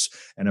reports,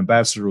 and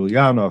Ambassador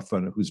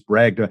Ulyanov, who's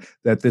bragged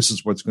that this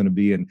is what's going to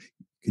be. And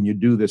can you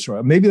do this?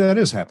 Or maybe that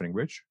is happening,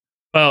 Rich.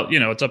 Well,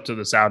 it's up to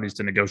the Saudis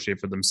to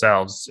negotiate for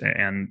themselves.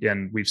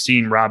 And we've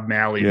seen Rob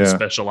Malley, the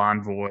special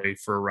envoy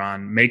for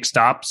Iran, make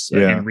stops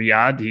in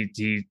Riyadh.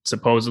 He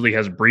supposedly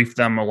has briefed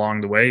them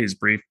along the way. He's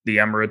briefed the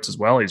Emirates as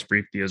well. He's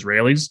briefed the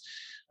Israelis.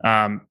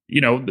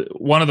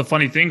 One of the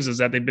funny things is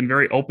that they've been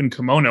very open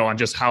kimono on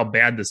just how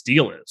bad this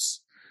deal is,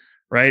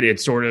 right?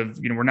 It's sort of,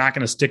 we're not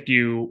going to stick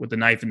you with the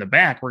knife in the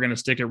back. We're going to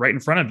stick it right in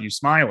front of you,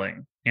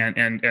 smiling.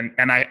 And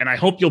I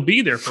hope you'll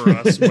be there for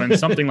us when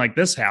something like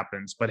this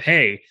happens. But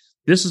hey,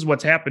 this is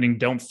what's happening.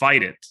 Don't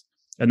fight it.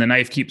 And the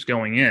knife keeps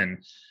going in.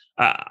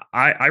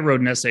 I wrote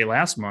an essay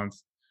last month,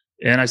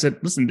 and I said,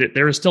 listen,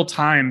 there is still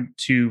time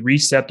to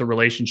reset the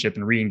relationship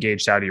and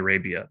re-engage Saudi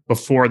Arabia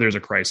before there's a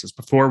crisis,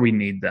 before we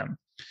need them.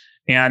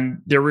 And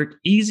there were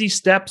easy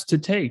steps to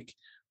take.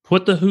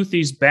 Put the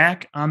Houthis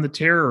back on the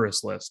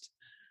terrorist list.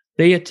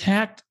 They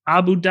attacked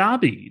Abu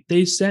Dhabi.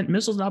 They sent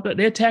missiles to Abu Dhabi.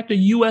 They attacked a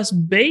U.S.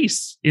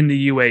 base in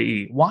the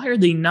UAE. Why are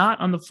they not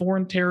on the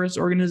foreign terrorist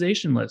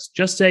organization list?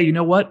 Just say, you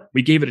know what?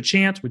 We gave it a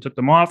chance. We took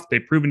them off.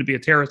 They've proven to be a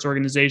terrorist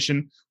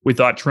organization. We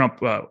thought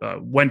Trump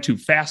went too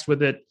fast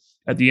with it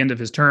at the end of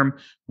his term.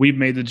 We've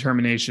made the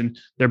determination.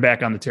 They're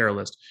back on the terror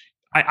list.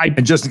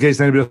 And just in case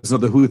anybody doesn't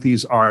know, the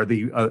Houthis are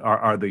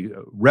the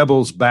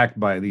rebels backed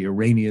by the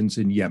Iranians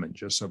in Yemen.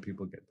 Just so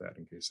people get that,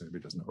 in case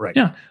anybody doesn't know. Right?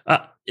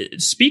 Yeah.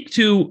 Speak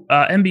to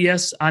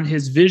MBS on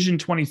his Vision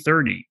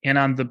 2030 and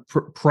on the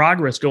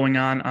progress going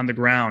on the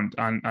ground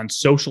on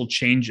social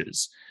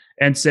changes,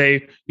 and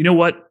say, you know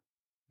what?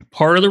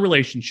 Part of the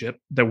relationship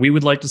that we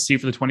would like to see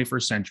for the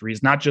 21st century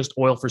is not just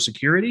oil for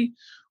security,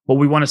 but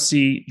we want to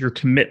see your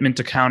commitment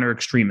to counter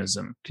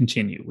extremism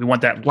continue. We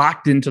want that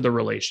locked into the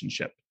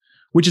relationship,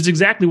 which is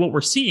exactly what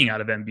we're seeing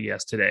out of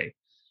MBS today.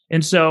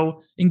 And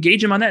so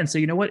engage him on that and say,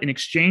 you know what, in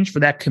exchange for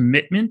that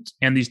commitment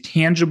and these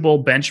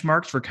tangible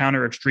benchmarks for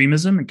counter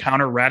extremism and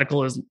counter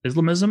radical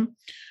Islamism,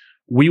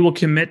 we will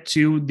commit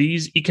to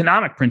these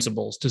economic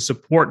principles to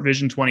support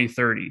Vision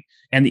 2030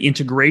 and the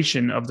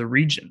integration of the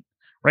region,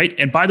 right?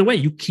 And by the way,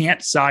 you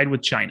can't side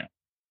with China.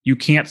 You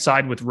can't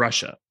side with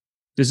Russia.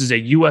 This is a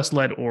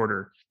U.S.-led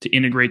order to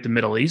integrate the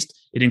Middle East.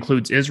 It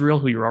includes Israel,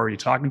 who you're already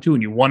talking to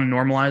and you want to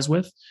normalize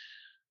with.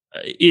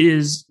 It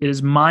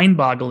is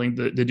mind-boggling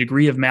the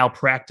degree of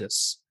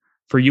malpractice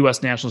for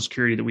U.S. national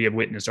security that we have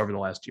witnessed over the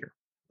last year.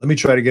 Let me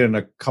try to get in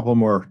a couple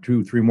more,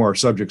 2-3 more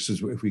subjects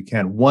if we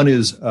can. One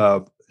is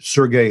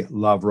Sergei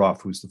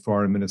Lavrov, who's the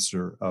foreign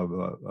minister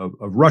of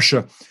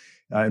Russia.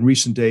 In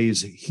recent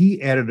days,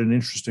 he added an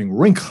interesting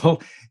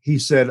wrinkle. He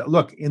said,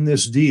 look, in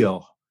this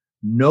deal,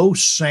 no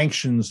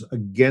sanctions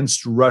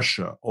against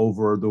Russia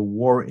over the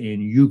war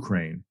in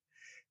Ukraine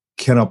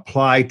can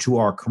apply to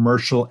our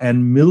commercial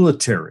and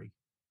military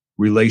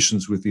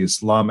relations with the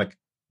Islamic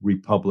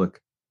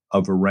Republic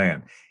of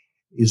Iran.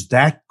 Is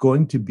that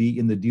going to be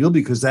in the deal?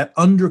 Because that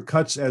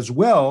undercuts as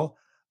well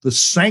the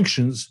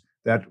sanctions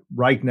that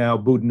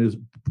Biden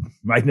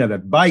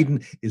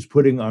is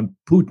putting on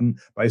Putin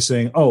by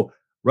saying, oh,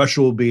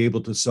 Russia will be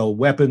able to sell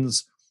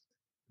weapons,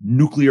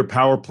 nuclear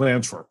power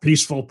plants for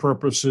peaceful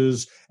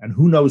purposes, and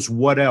who knows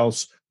what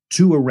else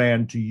to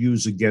Iran to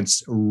use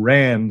against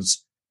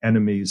Iran's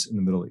enemies in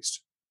the Middle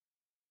East.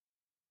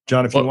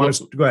 John, if you want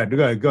to go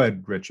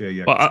ahead, Rich.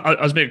 Yeah. Well,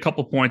 I was making a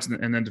couple points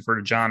and then defer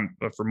to John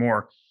for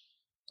more.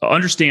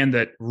 Understand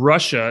that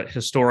Russia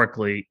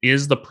historically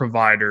is the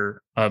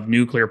provider of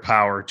nuclear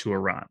power to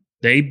Iran.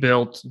 They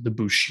built the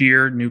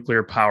Bushehr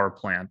nuclear power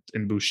plant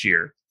in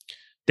Bushehr.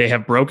 They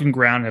have broken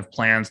ground and have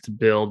plans to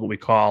build what we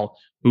call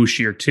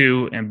Bushehr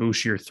 2 and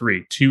Bushehr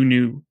 3, 2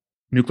 new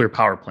nuclear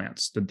power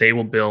plants that they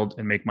will build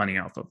and make money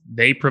off of.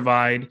 They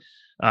provide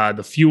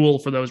the fuel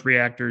for those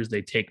reactors.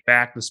 They take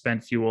back the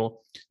spent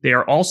fuel. They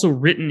are also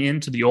written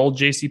into the old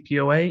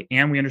JCPOA,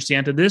 and we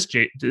understand to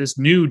this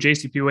new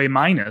JCPOA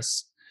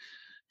minus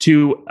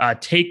to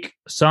take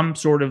some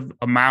sort of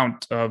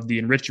amount of the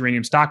enriched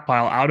uranium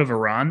stockpile out of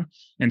Iran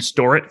and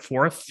store it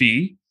for a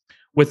fee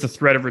with the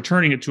threat of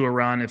returning it to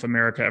Iran if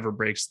America ever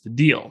breaks the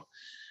deal.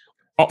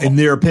 In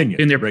their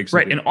opinion.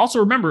 Right. And also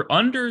remember,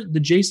 under the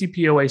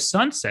JCPOA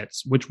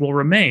sunsets, which will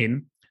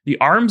remain, the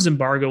arms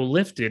embargo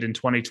lifted in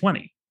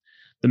 2020.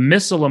 The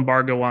missile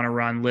embargo on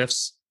Iran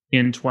lifts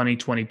in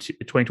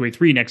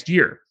 2023, next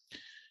year.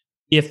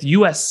 If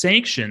U.S.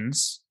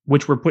 sanctions,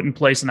 which were put in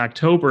place in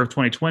October of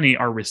 2020,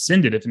 are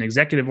rescinded, if an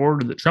executive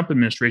order the Trump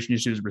administration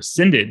issues is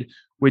rescinded,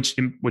 which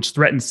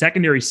threatens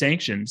secondary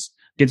sanctions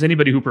against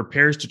anybody who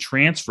prepares to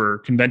transfer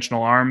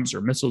conventional arms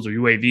or missiles or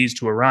UAVs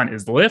to Iran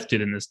is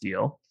lifted in this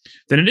deal,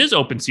 then it is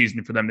open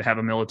season for them to have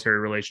a military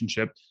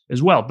relationship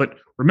as well. But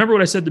remember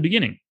what I said at the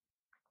beginning.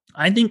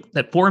 I think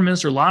that Foreign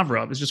Minister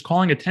Lavrov is just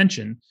calling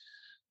attention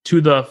to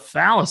the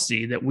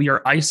fallacy that we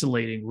are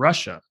isolating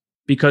Russia,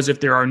 because if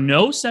there are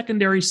no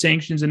secondary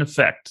sanctions in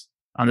effect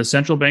on the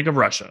Central Bank of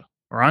Russia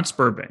or on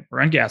Sberbank or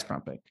on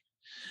Gazprom Bank,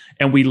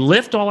 and we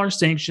lift all our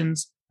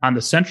sanctions on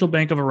the Central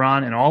Bank of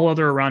Iran and all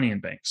other Iranian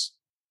banks,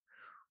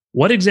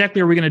 what exactly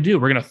are we going to do?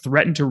 We're going to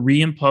threaten to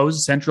reimpose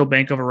Central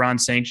Bank of Iran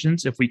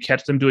sanctions if we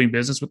catch them doing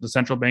business with the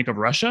Central Bank of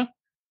Russia?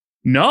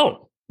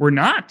 No, we're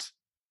not.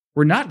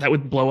 We're not. That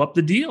would blow up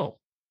the deal.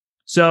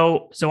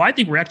 So I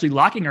think we're actually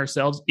locking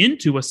ourselves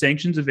into a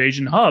sanctions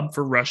evasion hub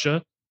for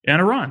Russia and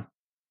Iran.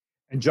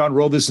 And John,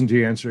 roll this into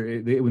the answer.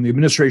 When the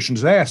administration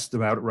is asked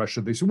about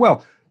Russia, they say,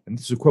 well, and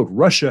this is a quote,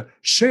 Russia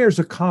shares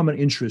a common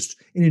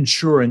interest in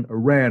ensuring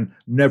Iran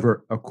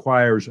never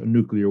acquires a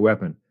nuclear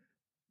weapon.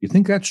 You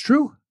think that's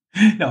true?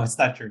 No, it's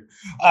not true.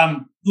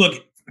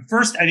 Look,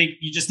 first, I think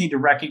you just need to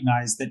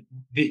recognize that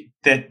the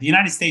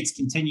United States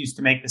continues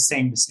to make the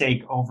same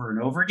mistake over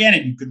and over again.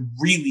 And you could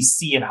really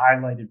see it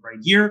highlighted right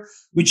here,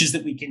 which is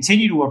that we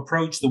continue to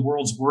approach the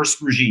world's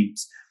worst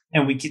regimes.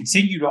 And we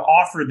continue to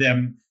offer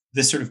them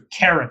this sort of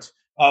carrot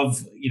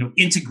of,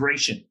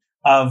 integration,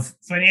 of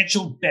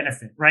financial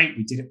benefit, right?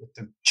 We did it with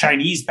the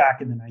Chinese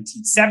back in the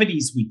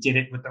 1970s. We did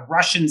it with the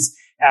Russians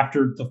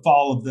after the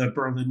fall of the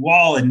Berlin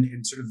Wall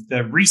and sort of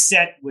the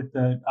reset with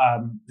the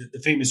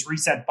famous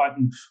reset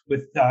button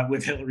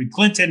with Hillary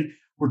Clinton.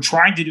 We're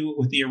trying to do it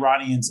with the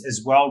Iranians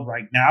as well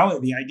right now.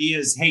 The idea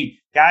is, hey,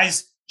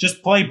 guys,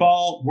 just play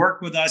ball,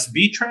 work with us,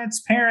 be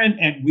transparent,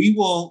 and we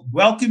will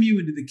welcome you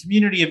into the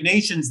community of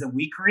nations that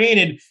we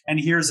created. And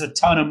here's a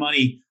ton of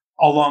money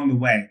along the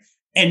way.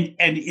 And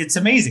it's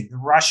amazing. The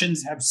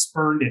Russians have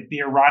spurned it. The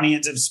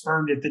Iranians have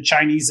spurned it. The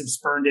Chinese have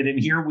spurned it. And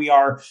here we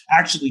are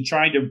actually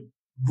trying to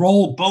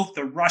roll both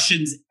the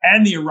Russians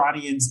and the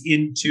Iranians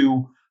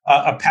into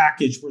a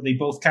package where they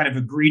both kind of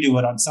agree to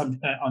it on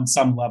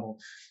some level.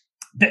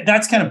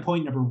 That's kind of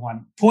point number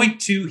one. Point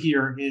two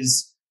here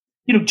is,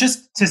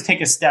 just to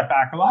take a step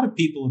back, a lot of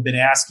people have been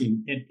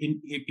asking,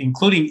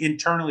 including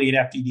internally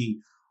at FDD,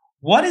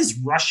 what is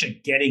Russia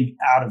getting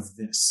out of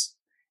this?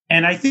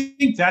 And I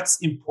think that's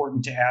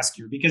important to ask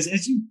here, because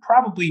as you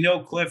probably know,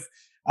 Cliff,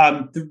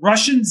 the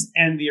Russians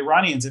and the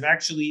Iranians have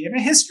actually have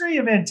a history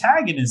of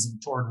antagonism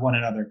toward one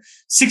another.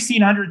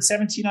 1600s,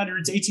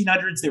 1700s,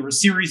 1800s, there were a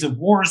series of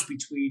wars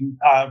between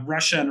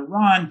Russia and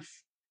Iran.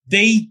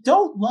 They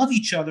don't love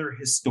each other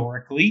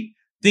historically.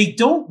 They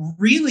don't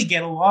really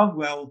get along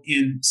well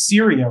in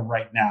Syria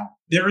right now.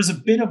 There is a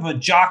bit of a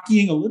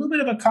jockeying, a little bit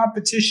of a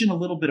competition, a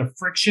little bit of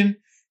friction.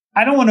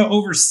 I don't want to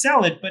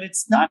oversell it, but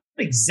it's not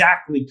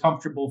exactly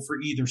comfortable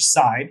for either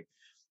side.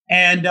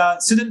 And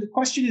so then the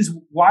question is,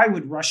 why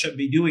would Russia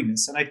be doing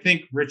this? And I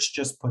think Rich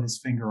just put his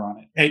finger on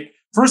it. Hey,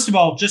 first of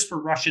all, just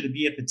for Russia to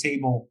be at the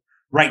table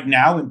right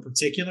now in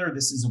particular,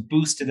 this is a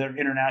boost to their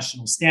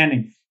international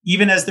standing.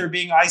 Even as they're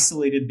being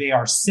isolated, they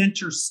are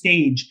center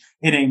stage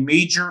in a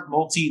major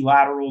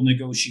multilateral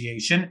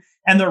negotiation.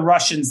 And the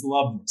Russians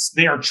love this.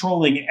 They are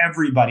trolling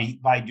everybody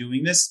by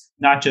doing this,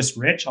 not just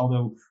Rich,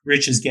 although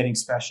Rich is getting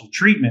special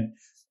treatment.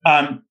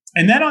 And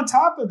then on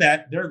top of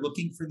that, they're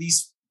looking for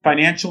these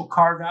financial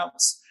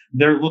carve-outs.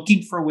 They're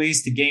looking for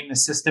ways to game the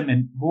system.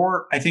 And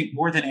I think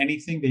more than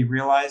anything, they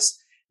realize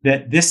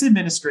that this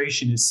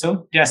administration is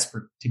so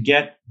desperate to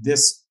get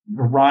this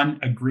Iran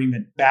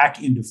agreement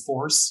back into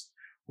force,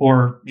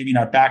 or maybe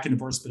not back into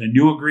force, but a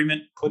new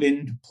agreement put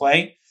into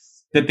play,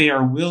 that they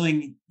are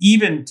willing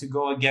even to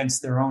go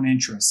against their own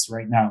interests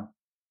right now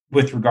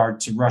with regard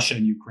to Russia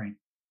and Ukraine.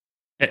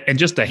 And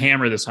just to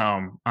hammer this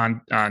home,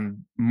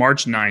 on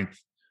March 9th,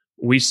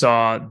 we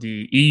saw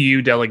the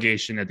EU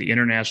delegation at the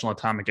International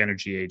Atomic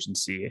Energy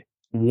Agency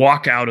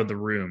walk out of the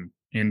room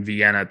in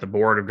Vienna at the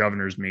Board of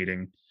Governors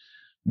meeting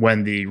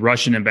when the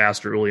Russian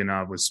ambassador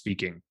Ulyanov was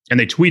speaking. And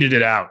they tweeted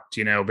it out,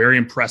 very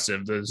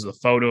impressive. There's a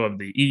photo of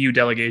the EU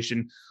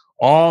delegation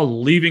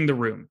all leaving the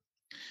room.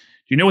 Do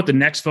you know what the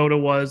next photo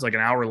was, like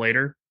an hour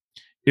later?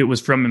 It was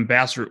from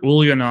Ambassador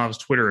Ulyanov's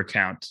Twitter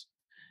account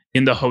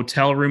in the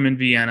hotel room in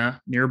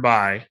Vienna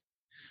nearby,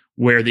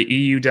 where the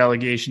EU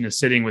delegation is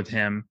sitting with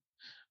him,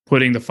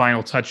 putting the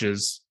final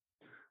touches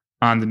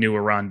on the new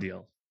Iran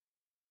deal.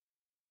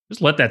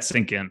 Just let that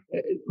sink in.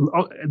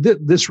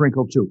 This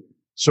wrinkle too.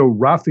 So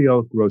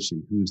Rafael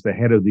Grossi, who's the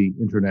head of the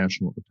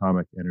International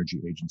Atomic Energy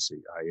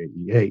Agency,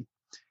 IAEA,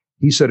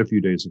 he said a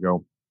few days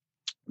ago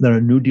that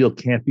a new deal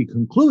can't be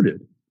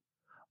concluded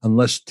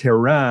unless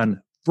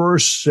Tehran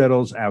first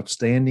settles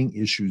outstanding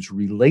issues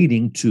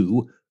relating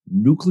to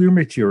nuclear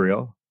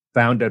material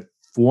found at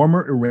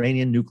former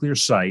Iranian nuclear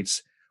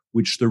sites,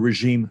 which the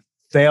regime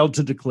failed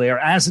to declare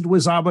as it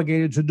was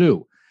obligated to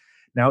do.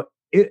 Now,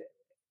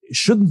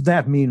 shouldn't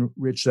that mean,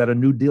 Rich, that a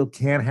new deal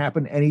can't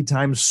happen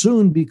anytime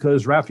soon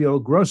because Rafael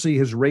Grossi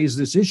has raised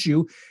this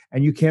issue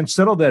and you can't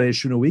settle that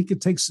issue in a week?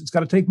 It's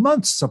got to take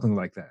months, something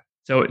like that.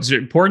 So it's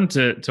important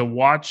to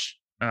watch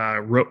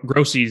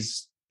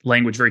Grossi's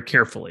language very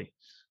carefully,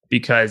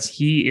 because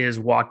he is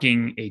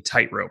walking a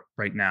tightrope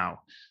right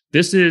now.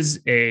 This is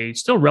a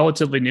still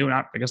relatively new,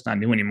 I guess not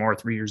new anymore,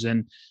 3 years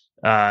in,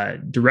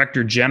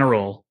 Director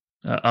General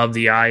of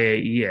the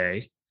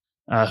IAEA,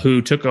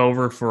 who took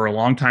over for a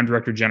longtime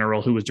Director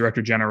General, who was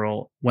Director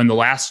General when the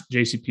last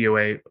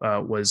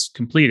JCPOA was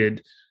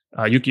completed,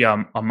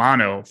 Yukiya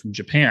Amano from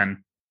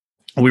Japan.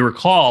 We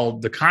recall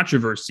the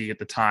controversy at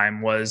the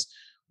time was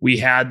we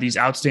had these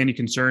outstanding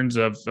concerns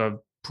of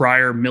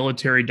prior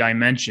military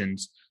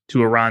dimensions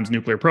to Iran's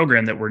nuclear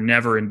program that were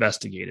never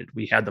investigated.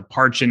 We had the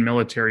Parchin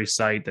military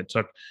site that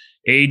took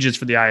ages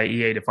for the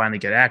IAEA to finally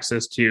get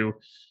access to.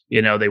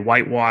 They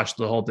whitewashed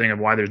the whole thing of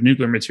why there's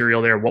nuclear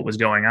material there, what was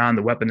going on,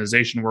 the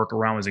weaponization work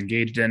Iran was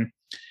engaged in.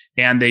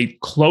 And they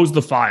closed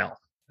the file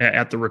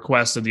at the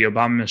request of the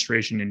Obama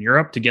administration in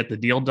Europe to get the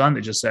deal done.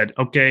 They just said,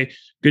 okay,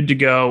 good to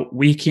go.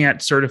 We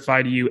can't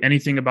certify to you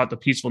anything about the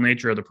peaceful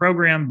nature of the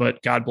program,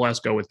 but God bless,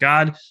 go with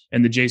God.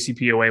 And the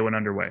JCPOA went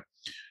underway.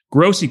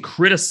 Grossi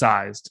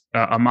criticized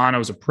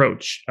Amano's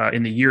approach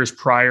in the years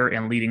prior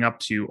and leading up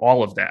to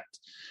all of that.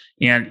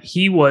 And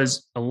he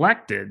was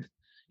elected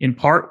in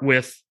part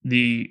with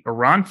the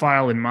Iran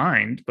file in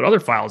mind, but other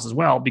files as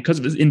well, because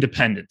of his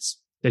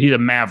independence, that he's a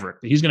maverick,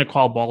 that he's going to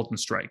call bulletin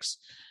strikes.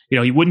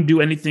 He wouldn't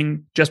do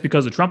anything just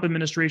because the Trump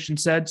administration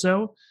said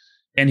so,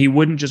 and he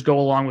wouldn't just go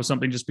along with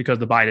something just because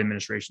the Biden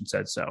administration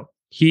said so.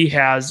 He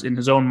has, in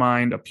his own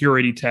mind, a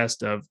purity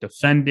test of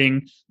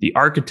defending the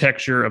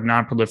architecture of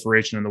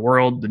nonproliferation in the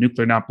world, the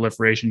Nuclear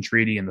Nonproliferation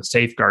Treaty, and the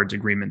safeguards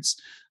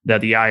agreements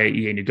that the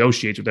IAEA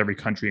negotiates with every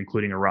country,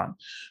 including Iran.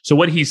 So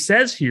what he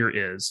says here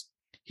is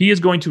he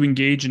is going to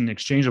engage in an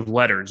exchange of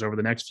letters over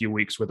the next few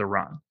weeks with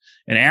Iran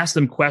and ask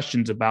them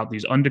questions about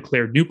these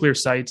undeclared nuclear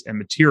sites and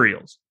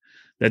materials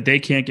that they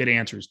can't get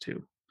answers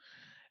to.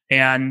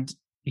 And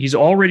he's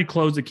already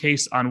closed the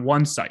case on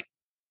one site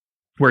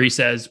where he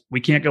says,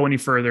 we can't go any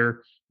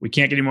further. We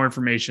can't get any more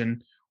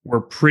information.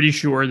 We're pretty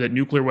sure that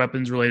nuclear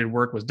weapons related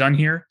work was done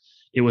here.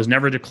 It was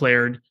never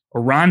declared.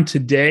 Iran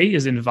today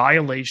is in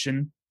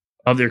violation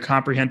of their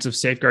comprehensive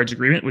safeguards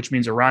agreement, which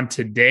means Iran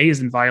today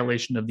is in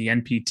violation of the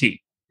NPT.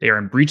 They are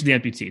in breach of the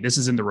NPT. This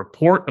is in the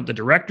report of the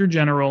Director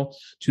General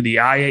to the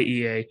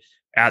IAEA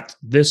at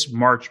this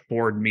March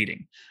board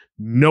meeting.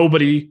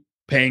 Nobody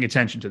paying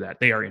attention to that.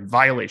 They are in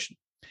violation.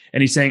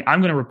 And he's saying, I'm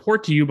going to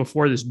report to you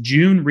before this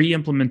June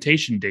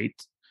re-implementation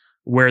date,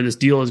 where this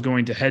deal is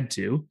going to head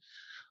to,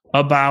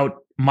 about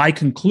my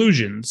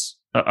conclusions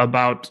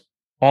about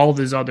all of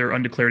these other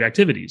undeclared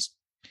activities.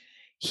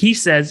 He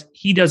says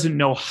he doesn't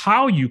know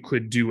how you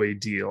could do a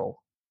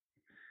deal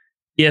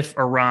if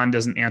Iran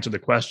doesn't answer the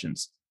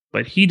questions,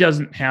 but he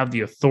doesn't have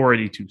the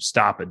authority to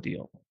stop a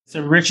deal.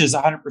 So Rich is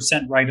 100%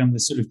 right on the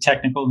sort of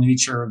technical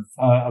nature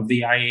of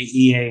the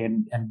IAEA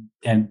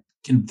and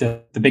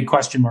the big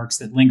question marks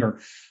that linger.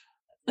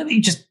 Let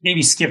me just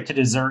maybe skip to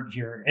dessert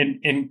here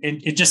and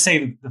just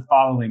say the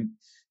following.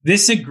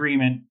 This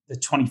agreement, the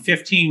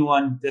 2015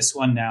 one, this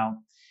one now,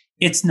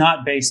 it's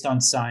not based on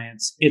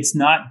science. It's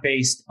not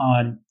based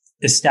on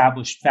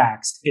established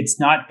facts. It's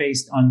not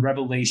based on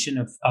revelation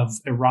of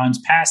Iran's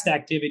past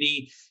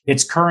activity,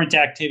 its current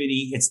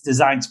activity, its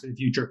designs for the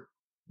future.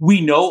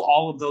 We know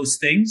all of those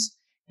things.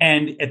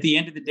 And at the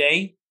end of the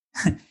day,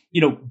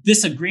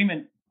 this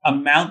agreement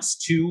amounts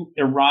to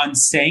Iran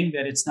saying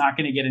that it's not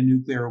going to get a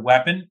nuclear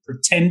weapon,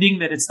 pretending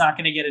that it's not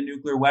going to get a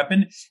nuclear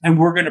weapon, and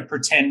we're going to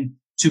pretend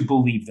to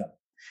believe them.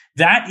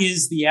 That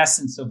is the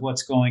essence of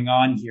what's going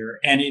on here.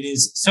 And it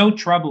is so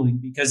troubling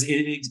because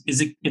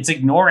it's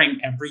ignoring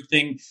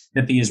everything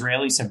that the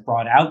Israelis have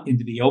brought out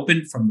into the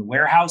open from the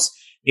warehouse.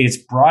 It's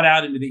brought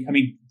out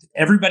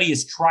everybody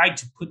has tried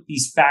to put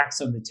these facts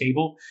on the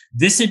table.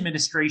 This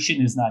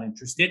administration is not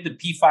interested. The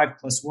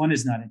P5+1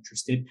 is not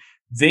interested.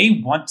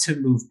 They want to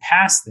move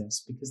past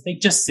this because they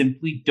just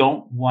simply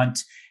don't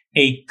want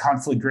a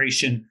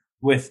conflagration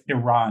with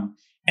Iran.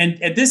 And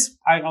this,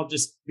 I'll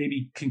just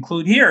maybe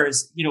conclude here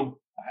is,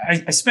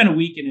 I spent a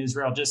week in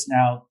Israel just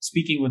now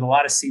speaking with a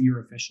lot of senior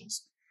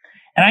officials.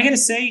 And I got to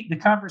say, the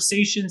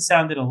conversation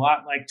sounded a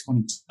lot like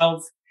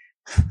 2012,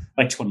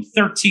 like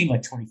 2013,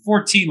 like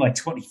 2014, like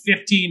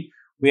 2015.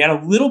 We had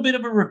a little bit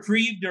of a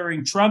reprieve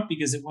during Trump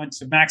because it went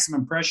to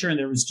maximum pressure. And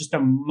there was just a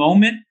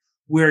moment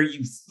where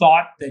you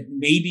thought that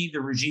maybe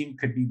the regime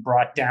could be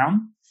brought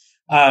down,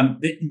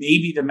 that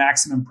maybe the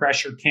maximum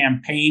pressure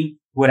campaign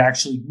would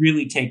actually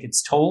really take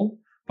its toll.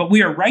 But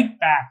we are right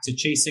back to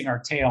chasing our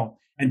tail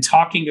and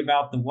talking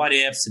about the what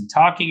ifs and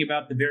talking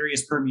about the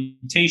various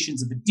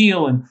permutations of the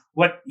deal and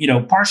what,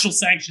 partial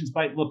sanctions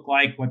might look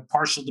like, what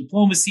partial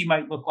diplomacy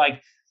might look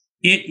like.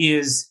 It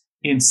is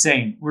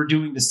insane. We're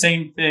doing the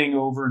same thing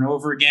over and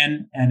over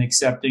again and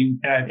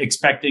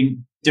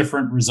expecting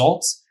different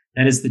results.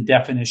 That is the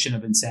definition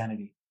of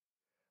insanity.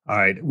 All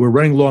right. We're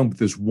running long, but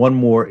there's one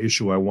more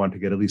issue I want to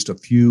get at least a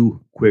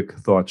few quick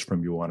thoughts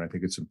from you on. I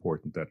think it's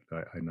important that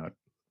I not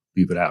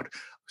leave it out.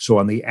 So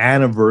on the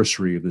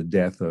anniversary of the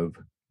death of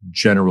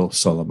General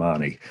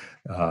Soleimani,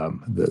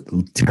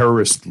 the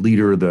terrorist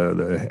leader,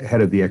 the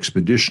head of the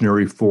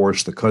Expeditionary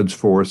Force, the Quds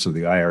Force of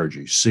the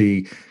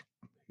IRGC,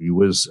 he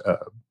was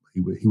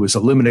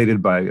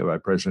eliminated by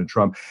President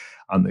Trump.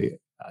 On the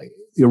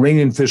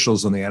Iranian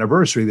officials on the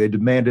anniversary, they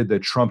demanded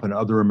that Trump and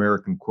other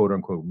American quote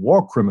unquote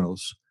war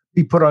criminals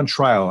be put on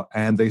trial.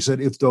 And they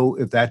said if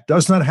that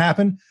does not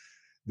happen,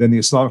 then the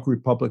Islamic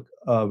Republic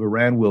of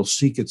Iran will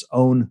seek its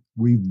own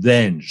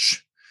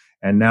revenge.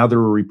 And now there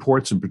are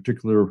reports, in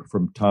particular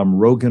from Tom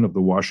Rogan of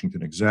the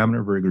Washington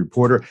Examiner, very good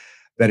reporter,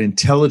 that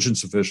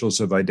intelligence officials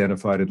have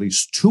identified at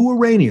least 2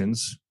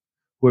 Iranians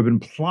who have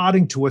been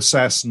plotting to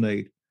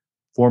assassinate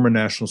former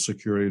National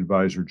Security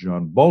Advisor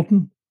John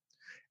Bolton,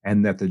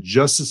 and that the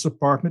Justice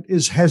Department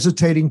is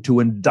hesitating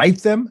to indict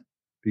them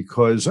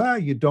because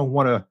you don't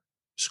want to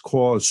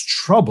cause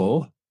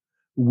trouble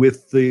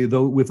with the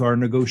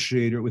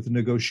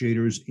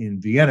negotiators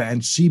in Vienna. And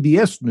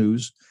CBS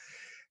News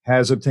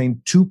has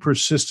obtained 2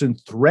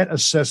 persistent threat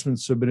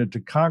assessments submitted to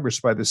Congress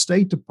by the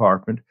State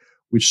Department,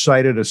 which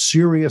cited a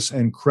serious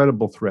and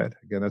credible threat,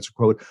 again, that's a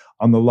quote,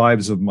 on the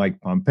lives of Mike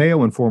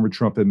Pompeo and former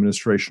Trump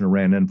administration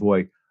Iran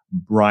envoy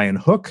Brian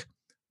Hook.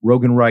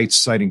 Rogan writes,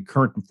 citing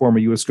current and former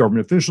U.S.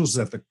 government officials,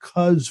 that the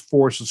Quds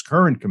Force's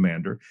current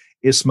commander,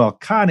 Ismail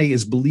Qaani,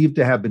 is believed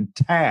to have been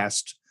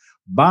tasked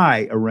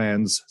by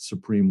Iran's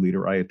supreme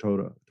leader,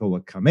 Ayatollah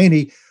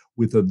Khamenei,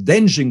 with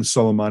avenging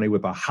Soleimani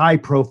with a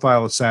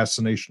high-profile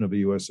assassination of a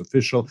U.S.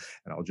 official.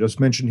 And I'll just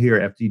mention here,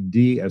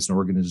 FDD as an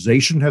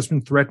organization has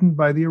been threatened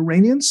by the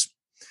Iranians.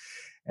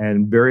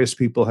 And various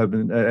people have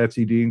been,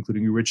 FDD,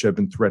 including you, Rich, have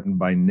been threatened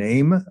by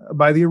name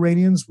by the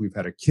Iranians. We've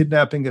had a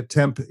kidnapping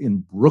attempt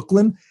in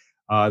Brooklyn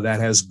that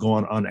has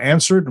gone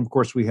unanswered. And of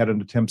course, we had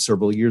an attempt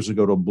several years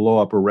ago to blow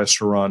up a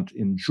restaurant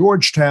in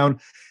Georgetown.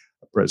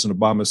 President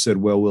Obama said,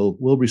 well,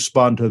 we'll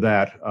respond to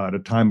that at a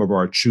time of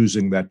our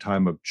choosing. That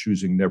time of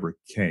choosing never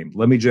came.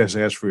 Let me just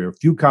ask for a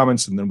few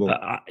comments and then we'll...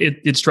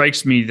 It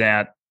strikes me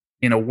that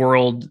in a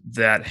world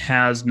that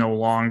has no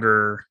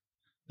longer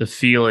the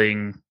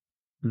feeling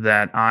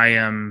that I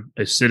am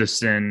a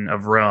citizen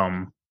of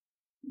Rome,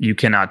 you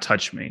cannot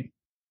touch me.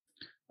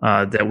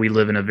 That we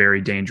live in a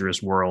very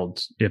dangerous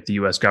world if the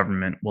U.S.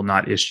 government will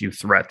not issue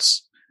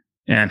threats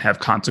and have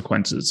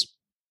consequences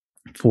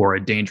for a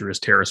dangerous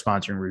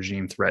terror-sponsoring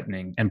regime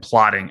threatening and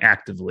plotting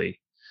actively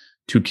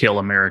to kill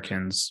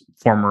Americans,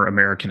 former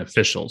American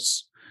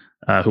officials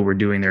who were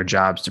doing their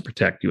jobs to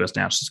protect U.S.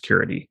 national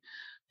security.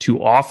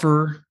 To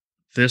offer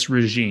this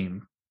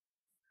regime,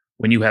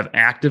 when you have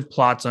active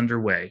plots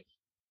underway,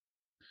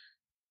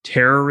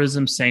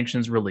 terrorism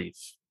sanctions relief,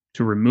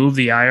 to remove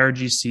the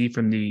IRGC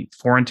from the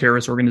foreign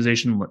terrorist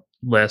organization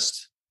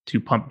list, to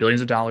pump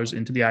billions of dollars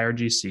into the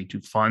IRGC, to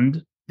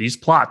fund these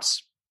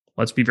plots,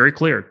 let's be very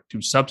clear,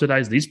 to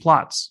subsidize these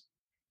plots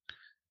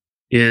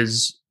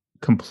is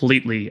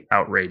completely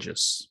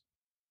outrageous.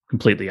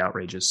 Completely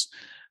outrageous.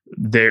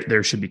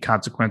 There should be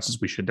consequences.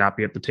 We should not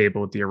be at the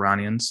table with the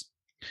Iranians.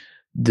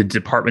 The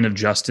Department of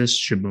Justice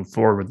should move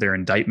forward with their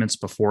indictments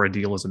before a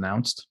deal is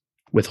announced.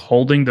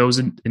 Withholding those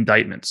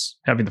indictments,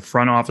 having the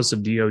front office of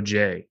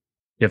DOJ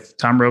if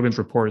Tom Rogan's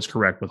report is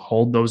correct,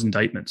 withhold those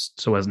indictments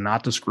so as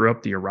not to screw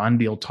up the Iran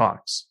deal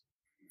talks.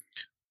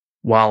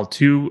 While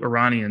 2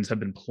 Iranians have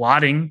been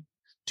plotting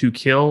to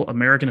kill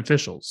American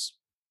officials,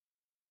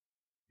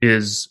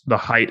 is the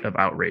height of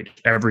outrage.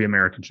 Every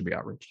American should be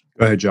outraged.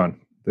 Go ahead, John.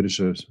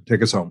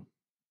 Take us home.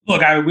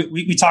 Look,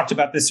 we talked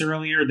about this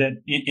earlier,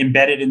 that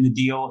embedded in the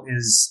deal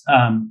is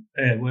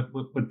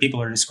what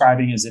people are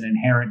describing as an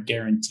inherent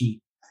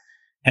guarantee.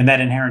 And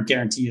that inherent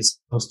guarantee is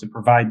supposed to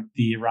provide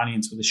the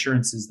Iranians with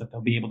assurances that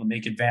they'll be able to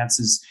make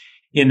advances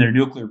in their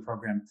nuclear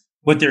program.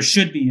 What there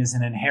should be is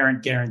an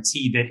inherent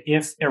guarantee that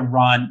if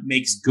Iran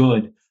makes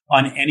good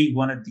on any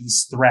one of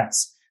these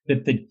threats,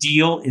 that the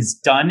deal is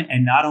done.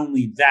 And not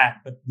only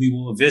that, but we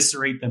will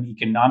eviscerate them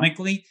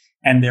economically,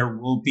 and there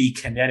will be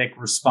kinetic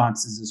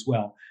responses as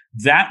well.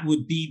 That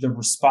would be the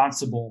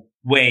responsible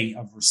way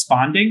of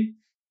responding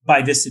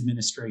by this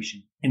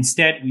administration.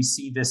 Instead, we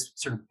see this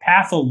sort of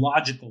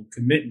pathological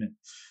commitment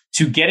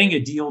to getting a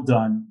deal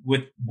done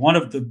with one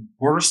of the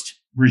worst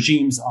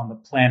regimes on the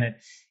planet.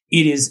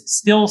 It is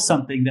still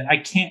something that I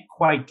can't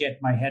quite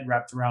get my head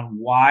wrapped around,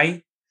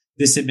 why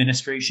this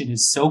administration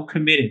is so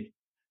committed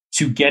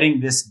to getting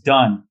this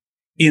done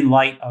in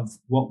light of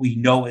what we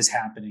know is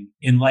happening,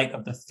 in light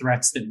of the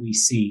threats that we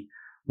see.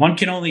 One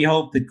can only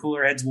hope that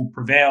cooler heads will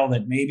prevail,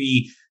 that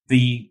maybe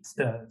the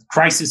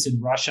crisis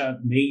in Russia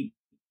may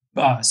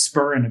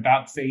spur an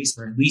about face,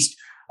 or at least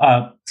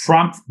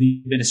prompt the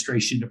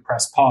administration to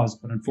press pause.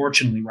 But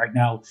unfortunately, right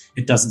now,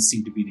 it doesn't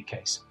seem to be the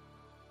case.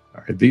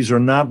 All right, these are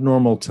not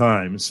normal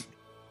times,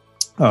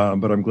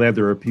 but I'm glad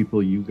there are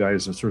people, you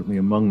guys are certainly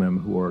among them,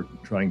 who are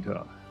trying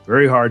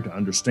very hard to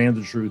understand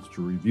the truth,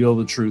 to reveal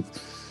the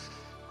truth,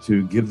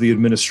 to give the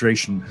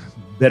administration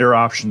better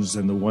options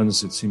than the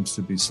ones it seems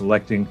to be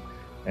selecting.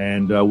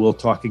 And we'll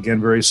talk again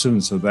very soon.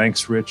 So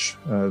thanks, Rich.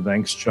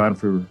 Thanks, John,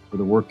 for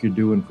the work you're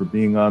doing, for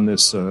being on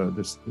this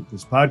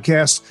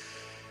podcast.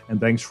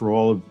 And thanks for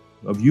all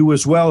of you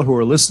as well who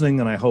are listening,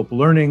 and I hope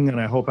learning, and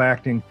I hope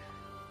acting.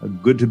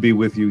 Good to be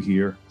with you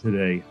here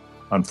today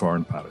on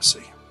Foreign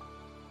Policy.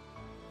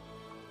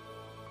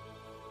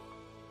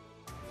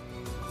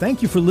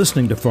 Thank you for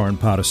listening to Foreign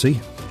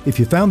Policy. If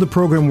you found the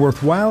program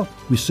worthwhile,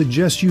 we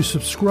suggest you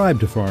subscribe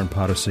to Foreign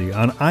Policy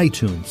on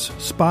iTunes,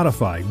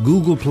 Spotify,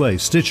 Google Play,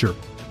 Stitcher,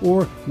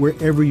 or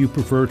wherever you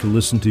prefer to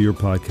listen to your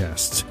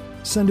podcasts.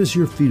 Send us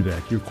your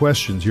feedback, your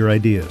questions, your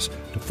ideas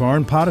to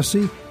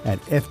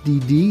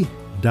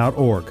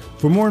foreignpolicy@fdd.org.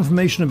 For more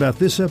information about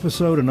this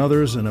episode and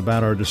others, and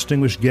about our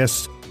distinguished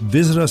guests,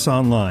 visit us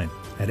online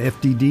at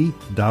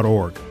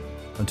fdd.org.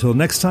 Until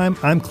next time,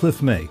 I'm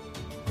Cliff May,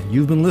 and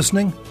you've been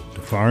listening to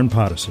Foreign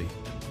Policy.